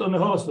is not on the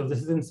horse view,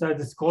 this is inside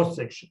this cross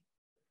section,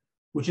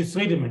 which is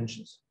 3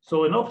 dimensions.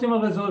 So an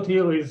optimal result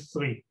here is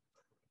 3.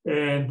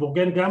 And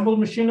Bourget-Gamble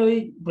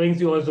machinery brings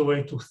you all the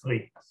way to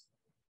 3.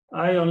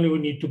 I only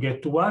need to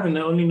get to 1, and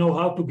I only know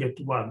how to get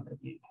to 1.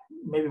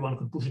 Maybe one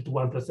could push it to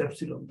 1 plus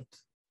epsilon, but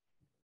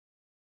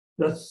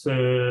that's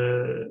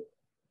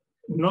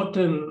not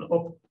an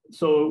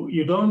so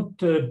you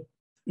don't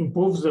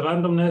improve the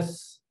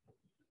randomness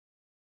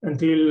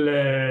until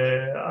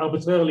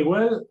arbitrarily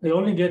well. I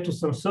only get to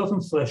some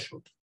certain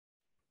threshold.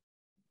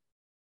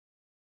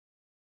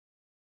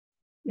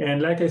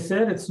 And like I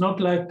said, it's not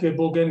like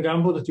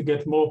Bourget-Gamble that you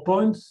get more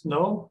points.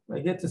 No, I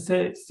get to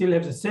say, still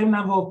have the same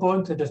number of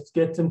points. I just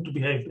get them to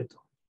behave better.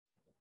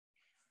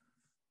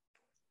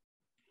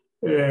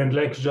 And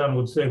like Jean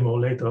would say more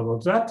later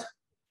about that.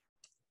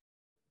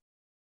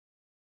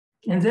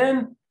 And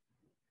then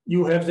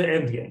you have the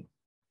end game.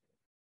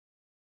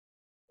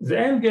 The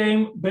end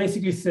game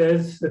basically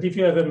says that if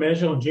you have a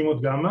measure on G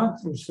mod gamma,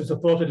 which is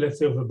supported, let's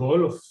say, of a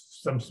ball of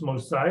some small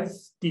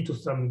size, t to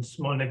some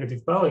small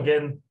negative power,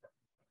 again,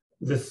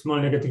 the small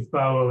negative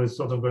power is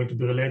sort of going to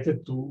be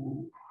related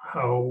to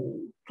how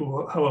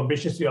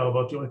ambitious you are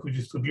about your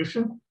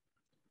equidistribution.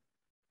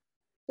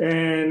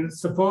 And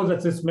suppose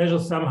that this measure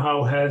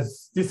somehow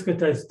has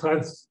discretized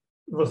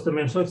transverse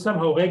dimension, so it's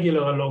somehow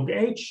regular along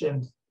H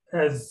and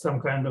has some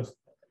kind of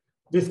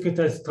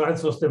discretized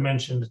transverse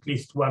dimension, at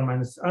least 1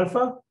 minus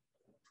alpha.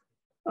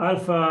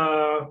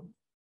 Alpha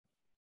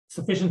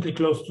sufficiently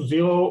close to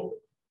 0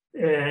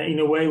 in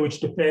a way which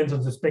depends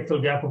on the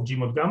spectral gap of G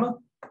mod gamma.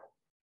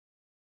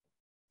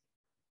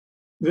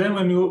 Then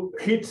when you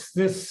hit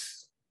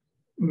this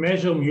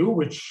measure mu,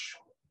 which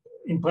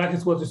in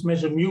practice what this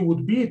measure mu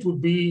would be, it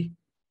would be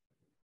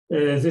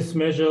this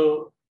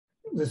measure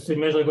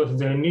I got in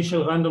the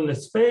initial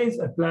randomness phase,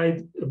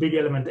 applied a big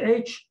element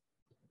H,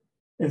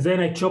 and then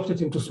I chopped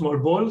it into small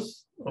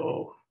balls,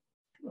 or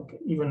okay,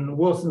 even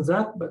worse than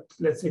that, but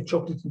let's say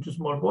chopped it into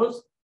small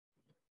balls.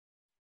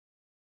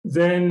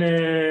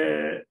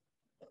 Then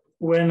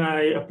when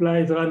I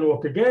apply the random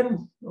walk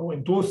again, or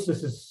in truth,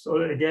 this is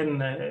again,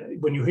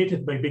 when you hit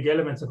it by big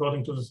elements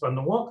according to this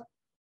random walk,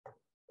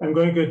 I'm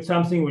going to get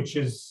something which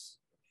is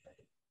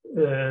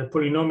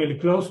polynomially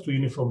close to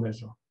uniform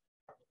measure.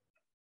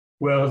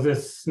 where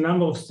this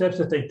number of steps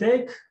that I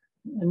take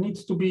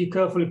needs to be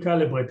carefully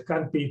calibrated.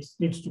 Can't be, it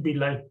needs to be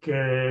like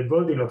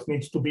Goldilocks,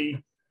 needs to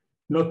be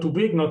not too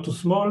big, not too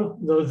small.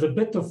 There is a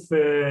bit of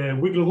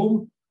wiggle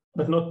room,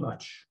 but not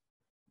much.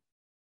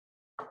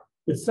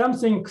 It's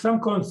something,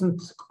 some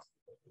constant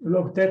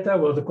log theta,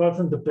 where the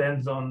constant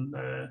depends on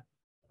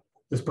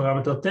this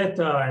parameter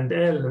theta and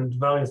L and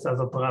various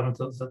other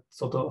parameters that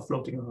sort of are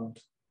floating around.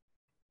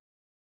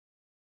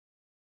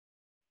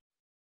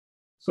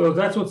 So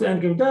that's what the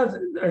endgame does.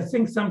 I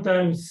think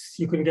sometimes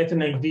you can get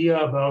an idea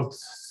about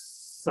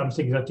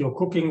something that you're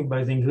cooking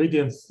by the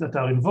ingredients that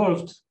are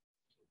involved.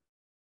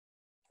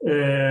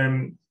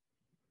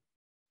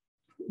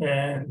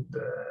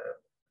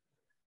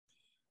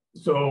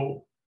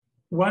 So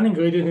one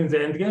ingredient in the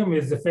endgame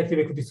is effective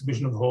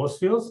equidistribution of Horo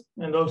spheres,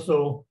 and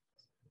also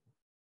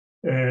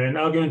an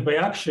argument by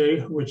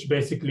Akshay, which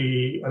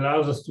basically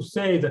allows us to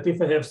say that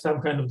if I have some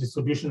kind of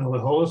distribution of a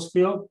Horo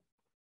sphere,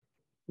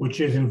 which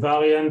is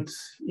invariant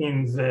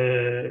in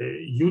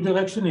the u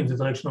direction, in the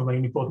direction of my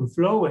unipotent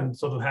flow, and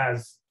sort of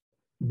has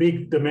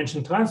big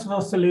dimension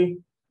transversally,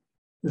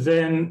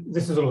 then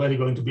this is already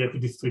going to be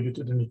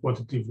equidistributed in a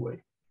quantitative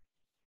way.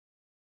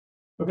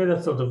 Okay,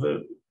 that's sort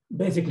of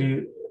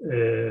basically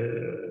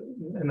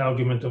an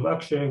argument of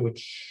Akshay,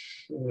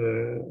 which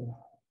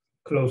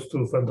close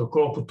to van der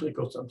Korp trick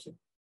or something.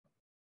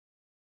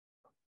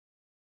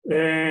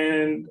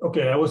 And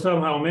okay, I was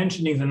somehow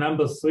mentioning the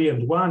numbers 3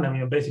 and 1. I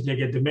mean, basically I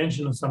get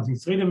dimension of something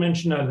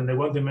three-dimensional and I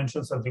want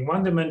dimension of something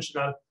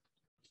one-dimensional.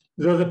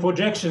 There's a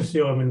projection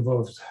theorem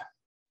involved.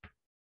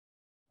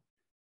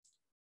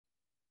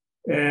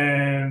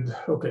 And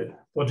okay,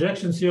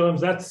 projection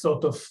theorems, that's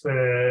sort of,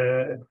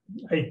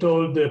 I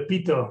told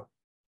Peter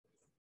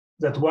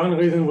that one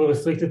reason we're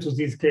restricted to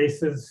these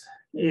cases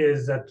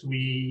is that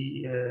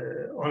we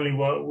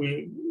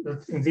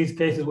in these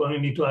cases, we only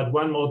need to add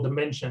one more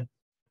dimension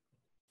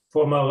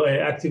from our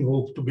acting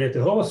group to get a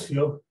Horo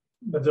sphere,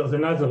 but there's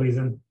another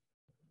reason.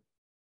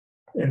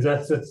 And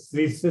that's that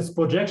this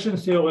projection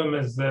theorem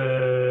is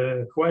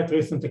quite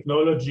recent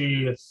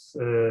technology. It's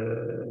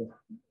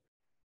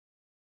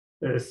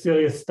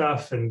serious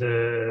stuff, and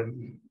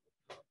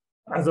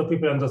other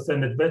people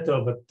understand it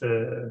better, but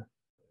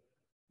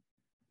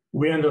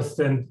we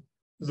understand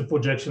the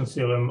projection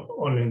theorem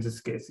only in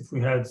this case. If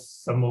we had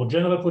some more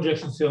general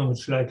projection theorem,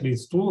 which likely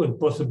is true and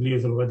possibly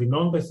is already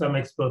known by some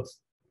experts,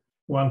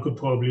 one could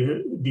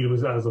probably deal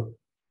with other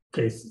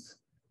cases.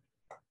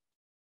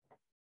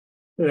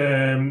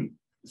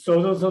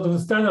 So there's sort of a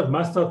standard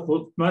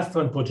master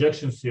and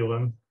projection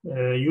theorem.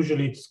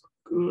 Usually it's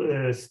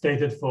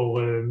stated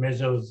for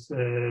measures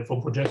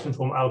for projection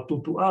from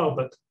R2 to R,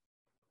 but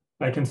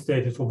I can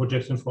state it for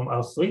projection from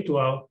R3 to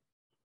R.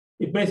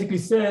 It basically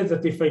says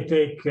that if I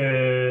take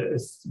a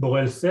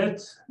Borel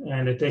set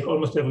and I take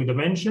almost every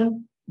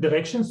direction,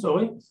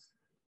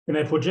 and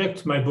I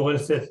project my Borel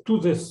set to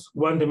this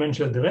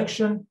one-dimensional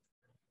direction,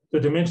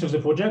 the dimension of the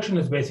projection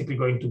is basically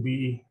going to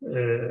be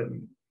the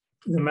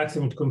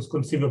maximum it can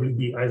conceivably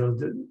be, either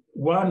the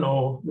one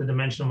or the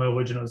dimension of my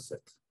original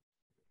set.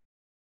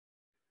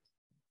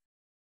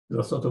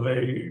 There's sort of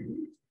a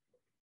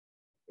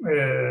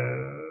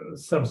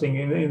something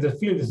in the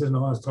field. This is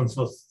known as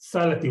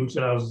transversality, which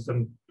allows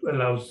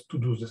to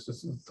do this.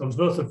 This is a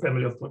transversal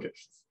family of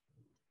projections.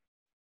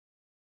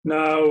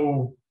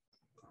 Now,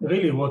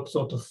 really, what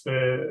sort of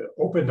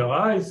opened our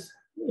eyes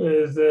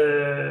is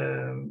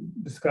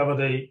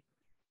discovered a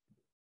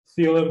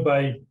theorem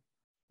by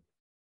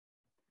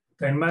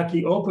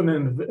Kainmaki, Open,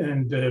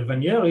 and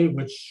Vanieri,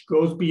 which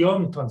goes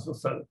beyond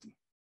transversality.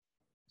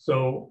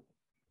 So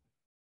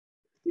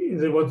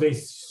what they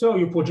saw,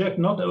 you project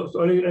not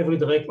only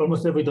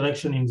almost every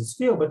direction in the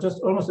sphere, but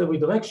just almost every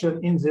direction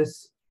in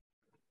this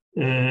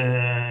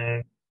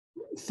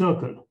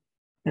circle.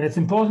 And it's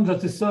important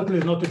that this circle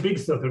is not a big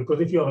circle,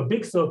 because if you are a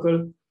big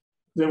circle,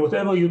 then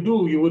whatever you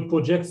do, you would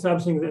project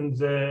something in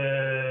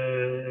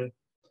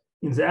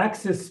the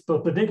axis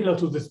perpendicular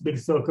to this big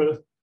circle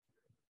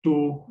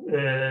to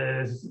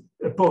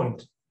a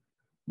point.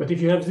 But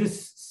if you have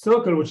this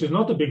circle, which is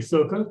not a big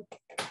circle,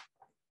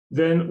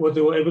 then what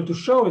they were able to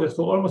show is that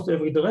for almost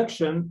every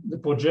direction, the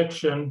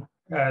projection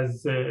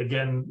has,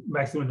 again,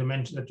 maximum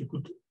dimension that you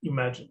could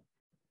imagine.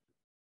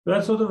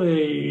 That's sort of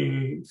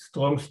a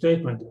strong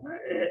statement.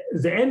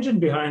 The engine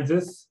behind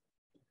this,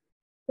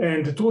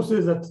 and the truth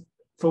is that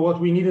for what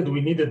we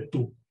needed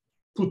to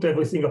put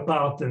everything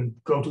apart and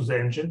go to the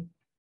engine.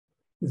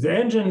 The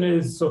engine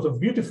is sort of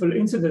beautiful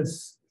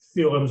incidence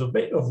theorems of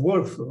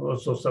Wolf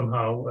also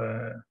somehow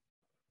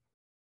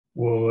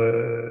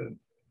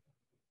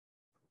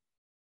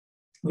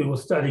we were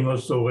studying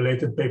also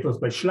related papers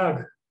by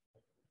Schlag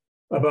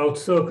about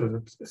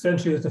circles.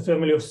 Essentially, the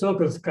family of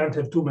circles can't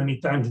have too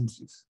many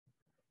tangencies.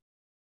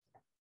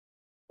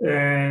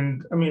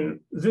 And I mean,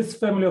 this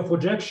family of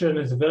projection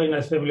is a very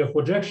nice family of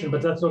projection,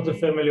 but that's not the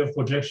family of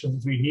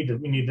projections we needed.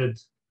 We needed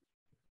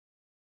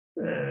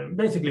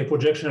basically a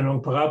projection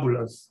along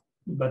parabolas.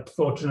 But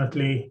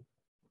fortunately,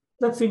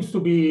 that seems to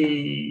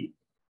be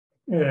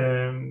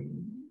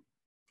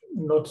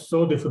not not so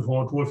different from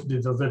what Wolf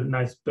did. There's a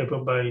nice paper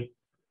by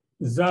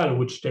Zal,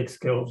 which takes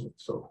care of it.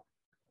 So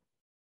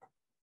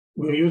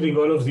we're using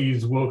all of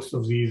these works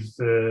of these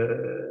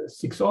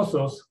 6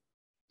 authors.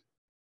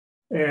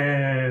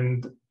 And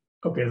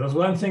okay, there's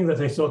one thing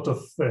that I sort of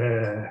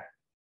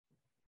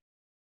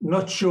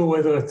not sure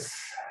whether it's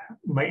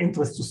my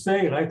interest to say,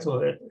 right? So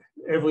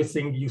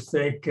everything you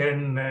say can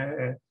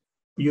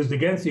be used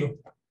against you.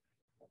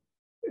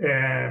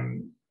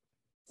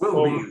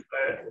 From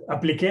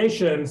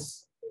applications,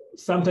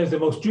 sometimes the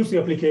most juicy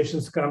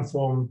applications come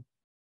from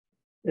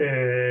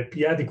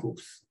p-adic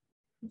groups,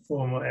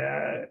 from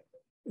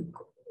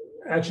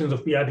actions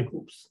of p-adic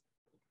groups,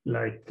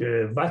 like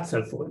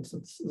Vatzel, for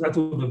instance. That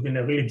would have been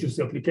a really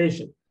juicy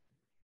application.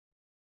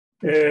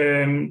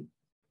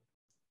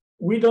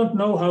 We don't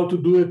know how to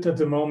do it at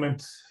the moment,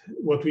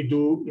 what we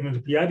do in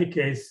the p-adic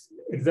case,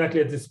 exactly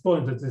at this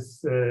point, that this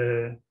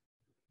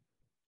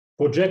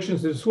projections,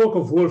 this work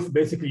of Wolf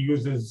basically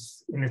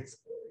uses, in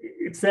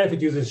itself,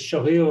 it uses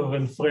Sharir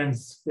and friends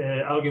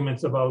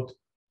arguments about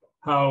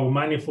how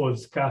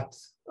manifolds cut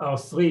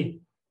R3.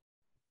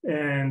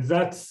 And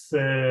that's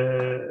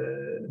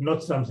not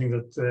something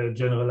that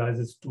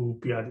generalizes to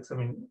p-adics. I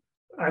mean,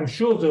 I'm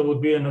sure there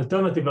would be an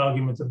alternative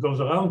argument that goes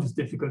around this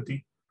difficulty,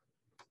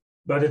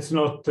 but it's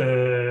not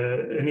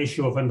an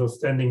issue of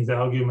understanding the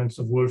arguments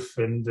of Wolf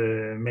and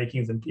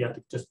making them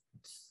p-adic. Just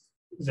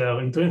they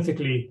are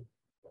intrinsically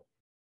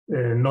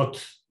not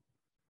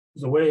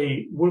the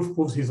way Wolf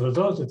proves his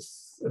results.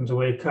 It's and the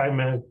way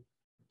Keimer,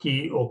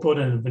 Key, or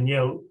Poden and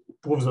Venier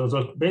proves the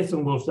result based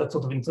on Wolf. That's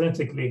sort of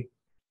intrinsically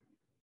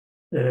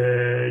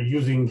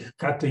using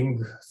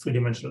cutting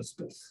 3-dimensional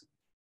space.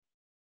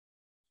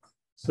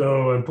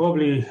 So I'm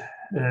probably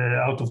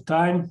out of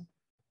time.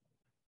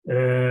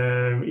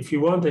 If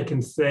you want, I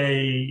can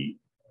say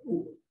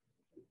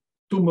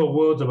 2 more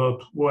words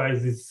about why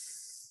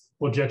this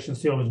projection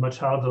theorem is much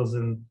harder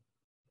than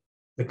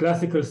the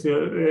classical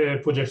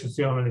projection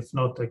theorem, and if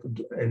not, I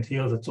could end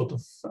here. That's sort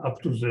of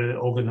up to the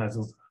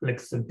organizers.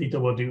 Lex and Peter,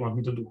 what do you want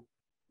me to do?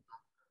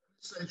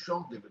 Say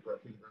shortly, but I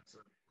think that's a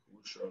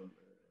crucial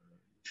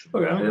issue.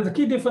 Okay, I mean, the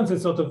key difference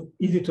is sort of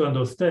easy to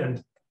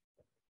understand.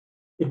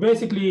 It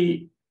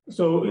basically,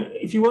 so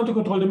if you want to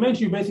control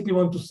dimension, you basically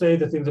want to say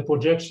that in the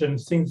projection,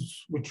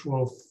 things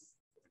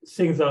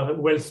are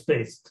well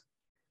spaced.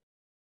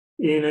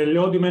 In a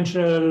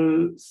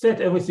low-dimensional set,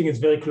 everything is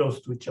very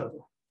close to each other.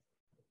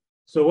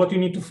 So what you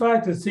need to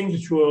find is things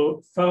which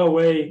were far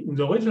away in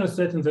the original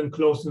set and then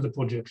close in the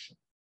projection.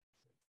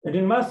 And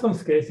in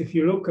Mastrom's case, if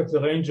you look at the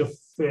range of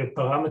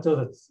parameters,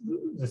 that's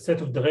the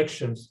set of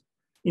directions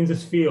in the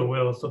sphere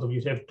where sort of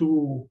you have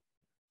 2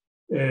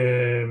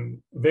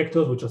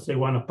 vectors which are, say,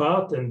 1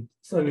 apart, and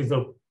suddenly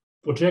the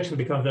projection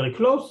becomes very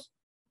close.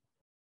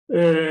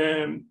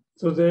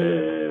 So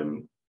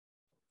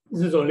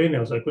this is all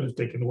linear, so I could have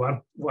taken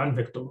one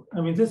vector.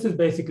 I mean, this is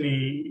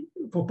basically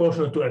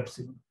proportional to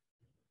epsilon.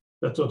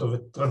 That's sort of a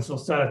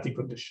transversality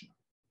condition.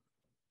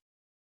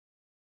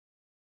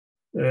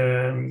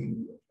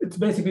 It's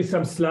basically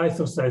some slice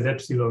of size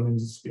epsilon in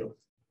the sphere.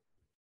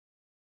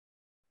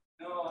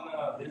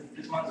 No,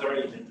 this one's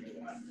already been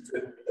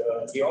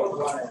the old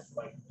one is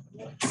like.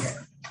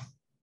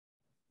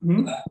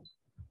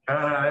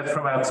 That's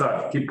from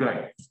outside. Keep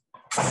going.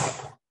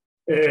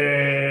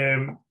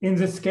 In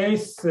this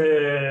case,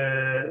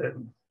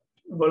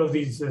 all of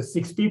these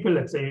 6 people,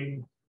 let's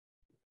say,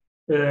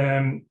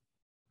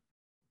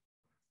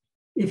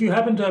 if you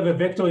happen to have a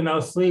vector in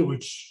R3,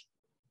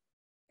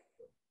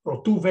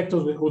 or 2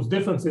 vectors whose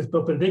difference is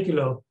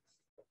perpendicular,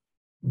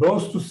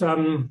 both to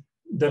some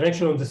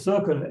direction of the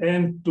circle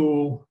and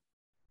to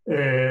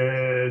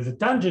the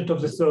tangent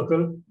of the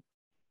circle,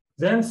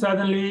 then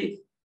suddenly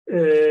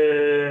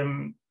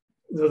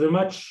there's a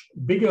much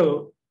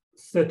bigger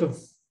set of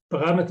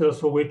parameters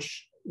for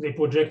which they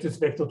project this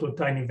vector to a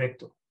tiny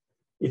vector.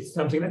 It's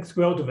something like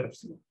square root of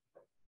epsilon.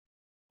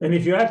 And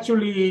if you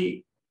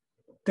actually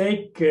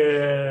take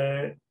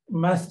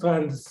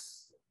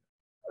Mastrand's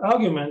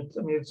argument,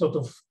 I mean, it sort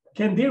of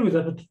can deal with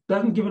that, but it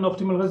doesn't give an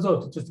optimal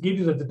result. It just gives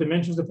you that the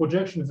dimension of the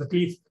projection is at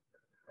least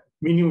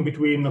minimum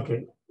between,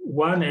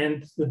 1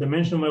 and the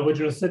dimension of my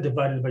original set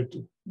divided by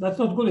 2. That's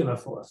not good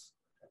enough for us.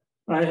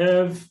 I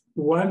have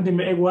one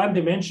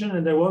dimension,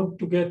 and I want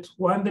to get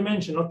 1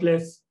 dimension, not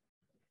less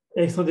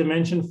extra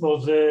dimension for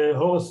the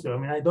Horus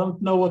theorem. I mean, I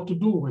don't know what to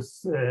do with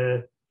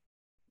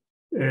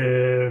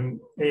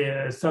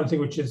something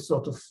which is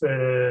sort of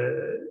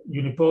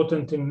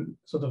unipotent in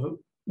sort of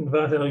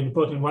invariant or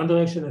unipotent in one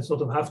direction and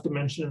sort of half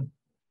dimension.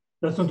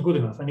 That's not good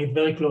enough. I need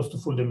very close to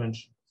full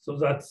dimension. So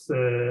that's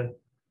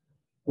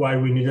why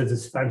we needed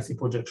this fancy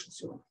projection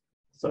theorem.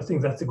 So I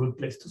think that's a good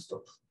place to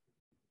stop.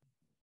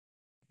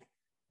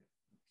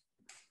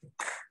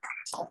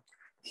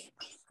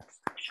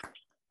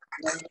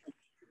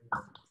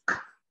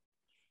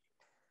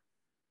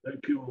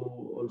 Thank you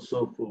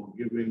also for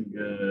giving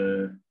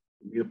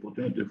the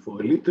opportunity for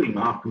a little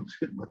nap,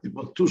 but it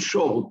was too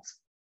short,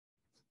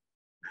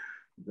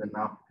 the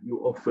nap you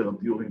offered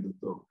during the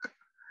talk.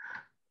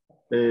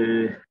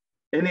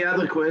 Any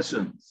other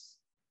questions?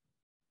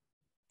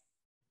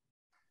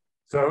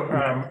 So,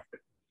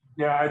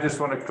 yeah, I just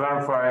want to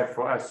clarify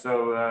for us. So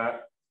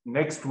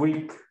next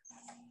week,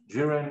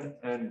 Jiren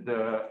and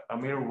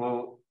Amir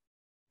will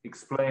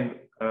explain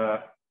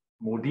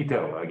more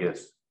detail, I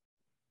guess.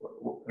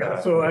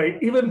 So I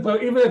even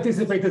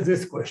anticipated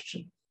this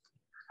question.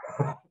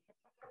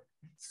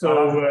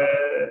 So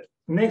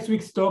next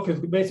week's talk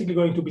is basically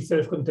going to be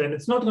self-contained.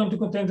 It's not going to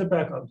contain the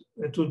background.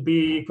 It would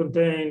be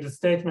contain the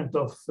statement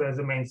of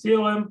the main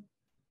theorem,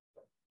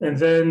 and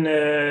then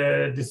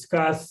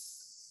discuss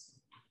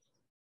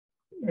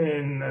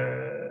in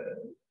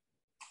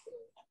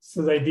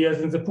so the ideas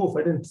in the proof.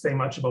 I didn't say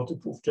much about the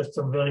proof, just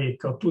some very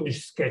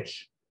cartoonish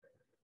sketch.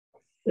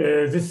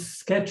 This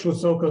sketch was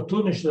so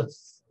cartoonish that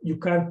you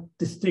can't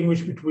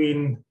distinguish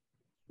between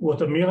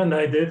what Amir and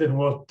I did and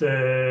what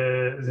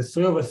the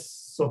three of us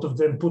sort of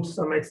then put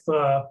some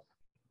extra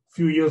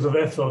few years of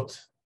effort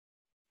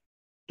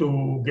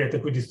to get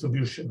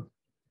equidistribution.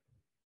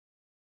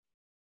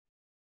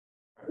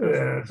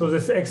 So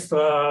this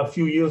extra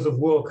few years of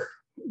work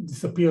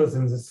disappears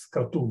in this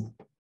cartoon.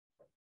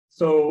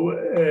 So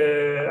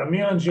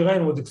Amir and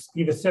Jiren would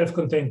give a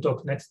self-contained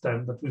talk next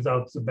time, but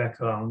without the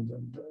background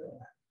and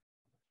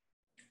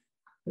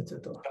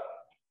etc.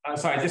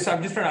 Sorry, I'm just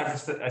trying to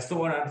understand. I still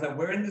want to understand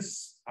where in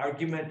this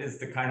argument is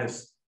the kind of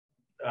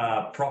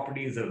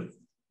properties of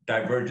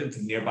divergence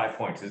of nearby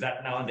points. Is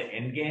that now in the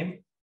end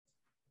game,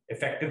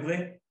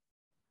 effectively?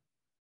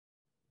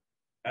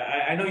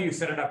 I know you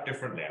set it up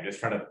differently. I'm just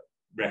trying to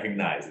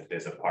recognize if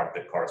there's a part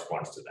that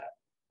corresponds to that.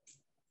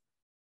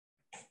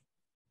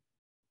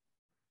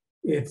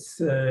 It's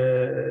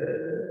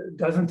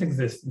doesn't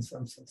exist in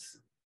some sense,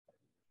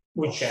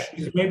 which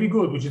is maybe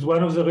good, which is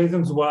one of the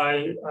reasons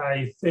why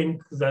I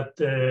think that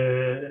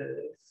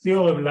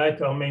theorem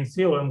like our main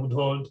theorem would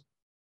hold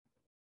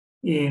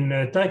in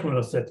a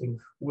Teichmuller setting,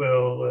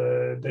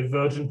 where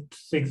divergent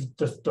things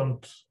just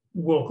don't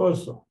work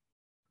also.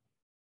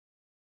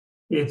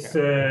 It's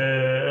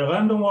a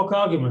random walk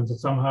argument that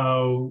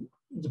somehow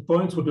the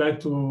points would like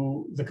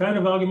to, the kind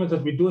of argument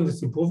that we do in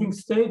this improving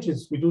stage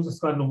is we do this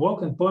random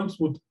walk and points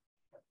would,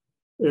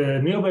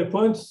 nearby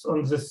points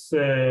on this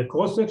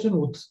cross-section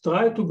would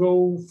try to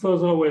go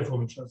further away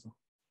from each other.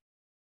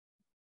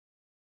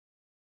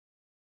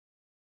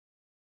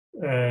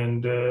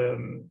 And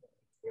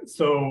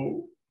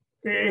so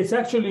it's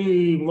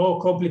actually more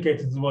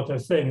complicated than what I'm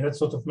saying. That's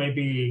sort of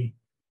maybe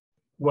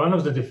one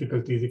of the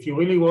difficulties. If you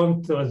really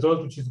want a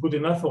result which is good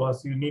enough for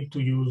us, you need to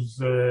use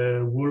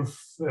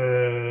Wolf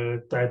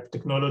type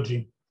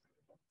technology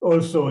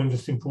also in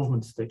this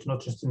improvement stage,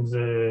 not just in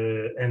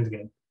the end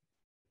game.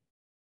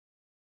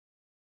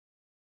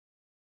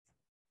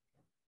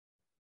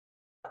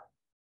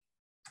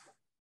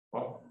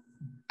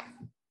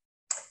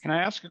 Can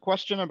I ask a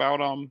question about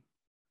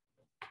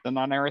the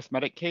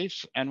non-arithmetic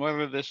case and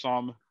whether this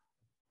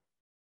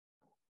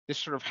this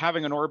sort of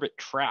having an orbit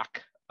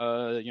track,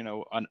 you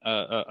know,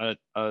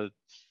 a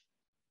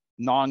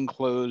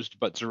non-closed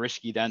but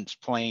Zariski dense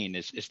plane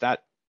is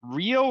that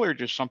real or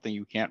just something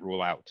you can't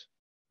rule out?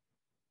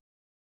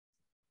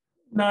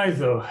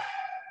 Neither.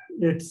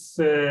 It's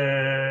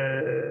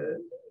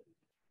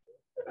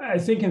I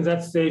think in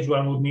that stage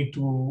one would need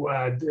to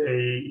add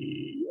a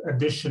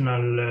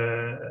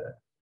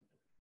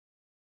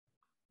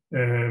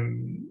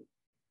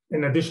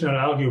an additional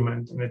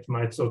argument, and it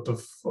might sort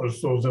of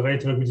also the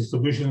rate of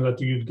distribution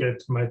that you'd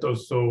get might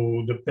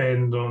also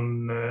depend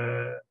on,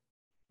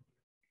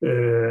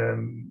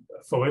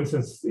 for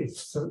instance, if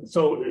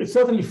so it's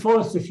certainly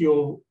false if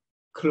you're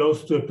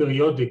close to a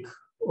periodic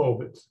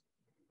orbit.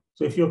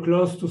 So if you're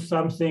close to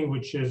something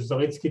which is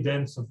Zariski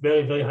dense of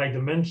very, very high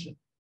dimension,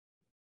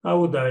 how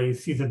would I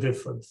see the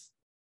difference?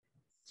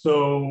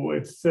 So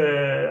it's,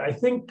 I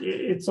think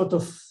it's sort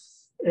of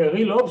a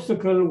real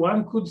obstacle.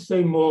 One could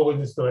say more in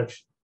this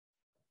direction.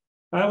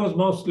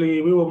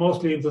 we were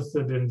mostly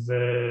interested in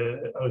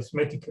the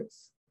arithmetic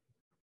case.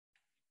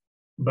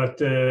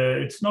 But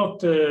it's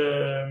not,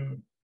 I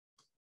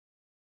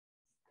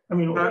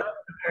mean,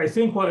 I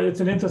think it's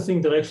an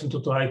interesting direction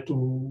to try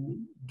to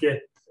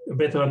get a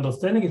better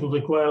understanding. It will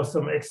require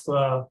some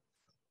extra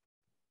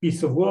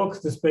piece of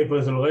work. This paper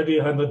is already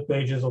 100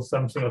 pages or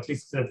something, at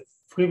least the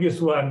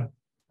previous one.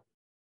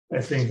 I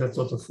think that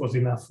sort of was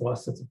enough for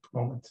us at the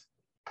moment.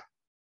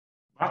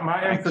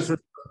 My emphasis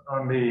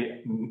on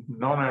the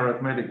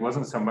non-arithmetic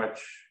wasn't so much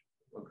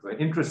the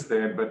interest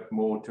there, but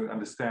more to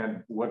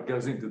understand what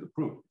goes into the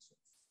proof.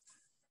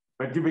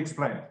 But you've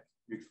explained.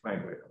 You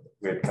explained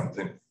where it comes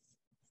in.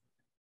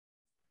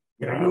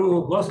 Yeah,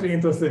 you're mostly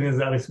interested in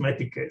the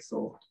arithmetic case.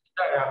 So.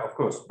 Yeah, of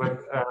course. But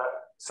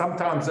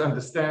sometimes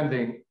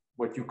understanding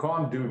what you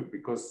can't do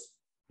because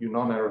you're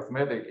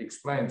non-arithmetic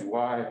explains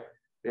why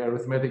the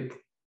arithmetic,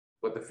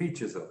 what the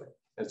features of it,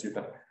 as you've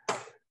done.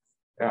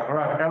 Yeah, all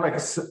right,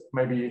 Alex,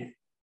 maybe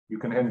you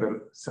can end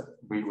the,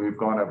 we've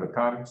gone over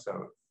time,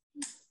 so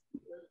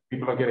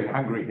people are getting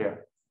hungry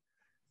here.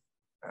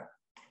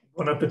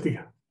 Bon appetit.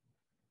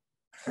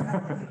 Okay,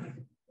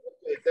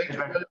 thank you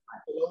very much,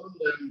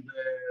 and we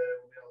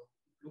are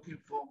looking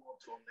forward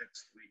to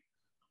next week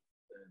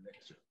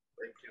lecture.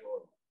 Thank you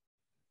all.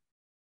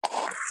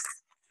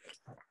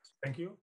 Thank you.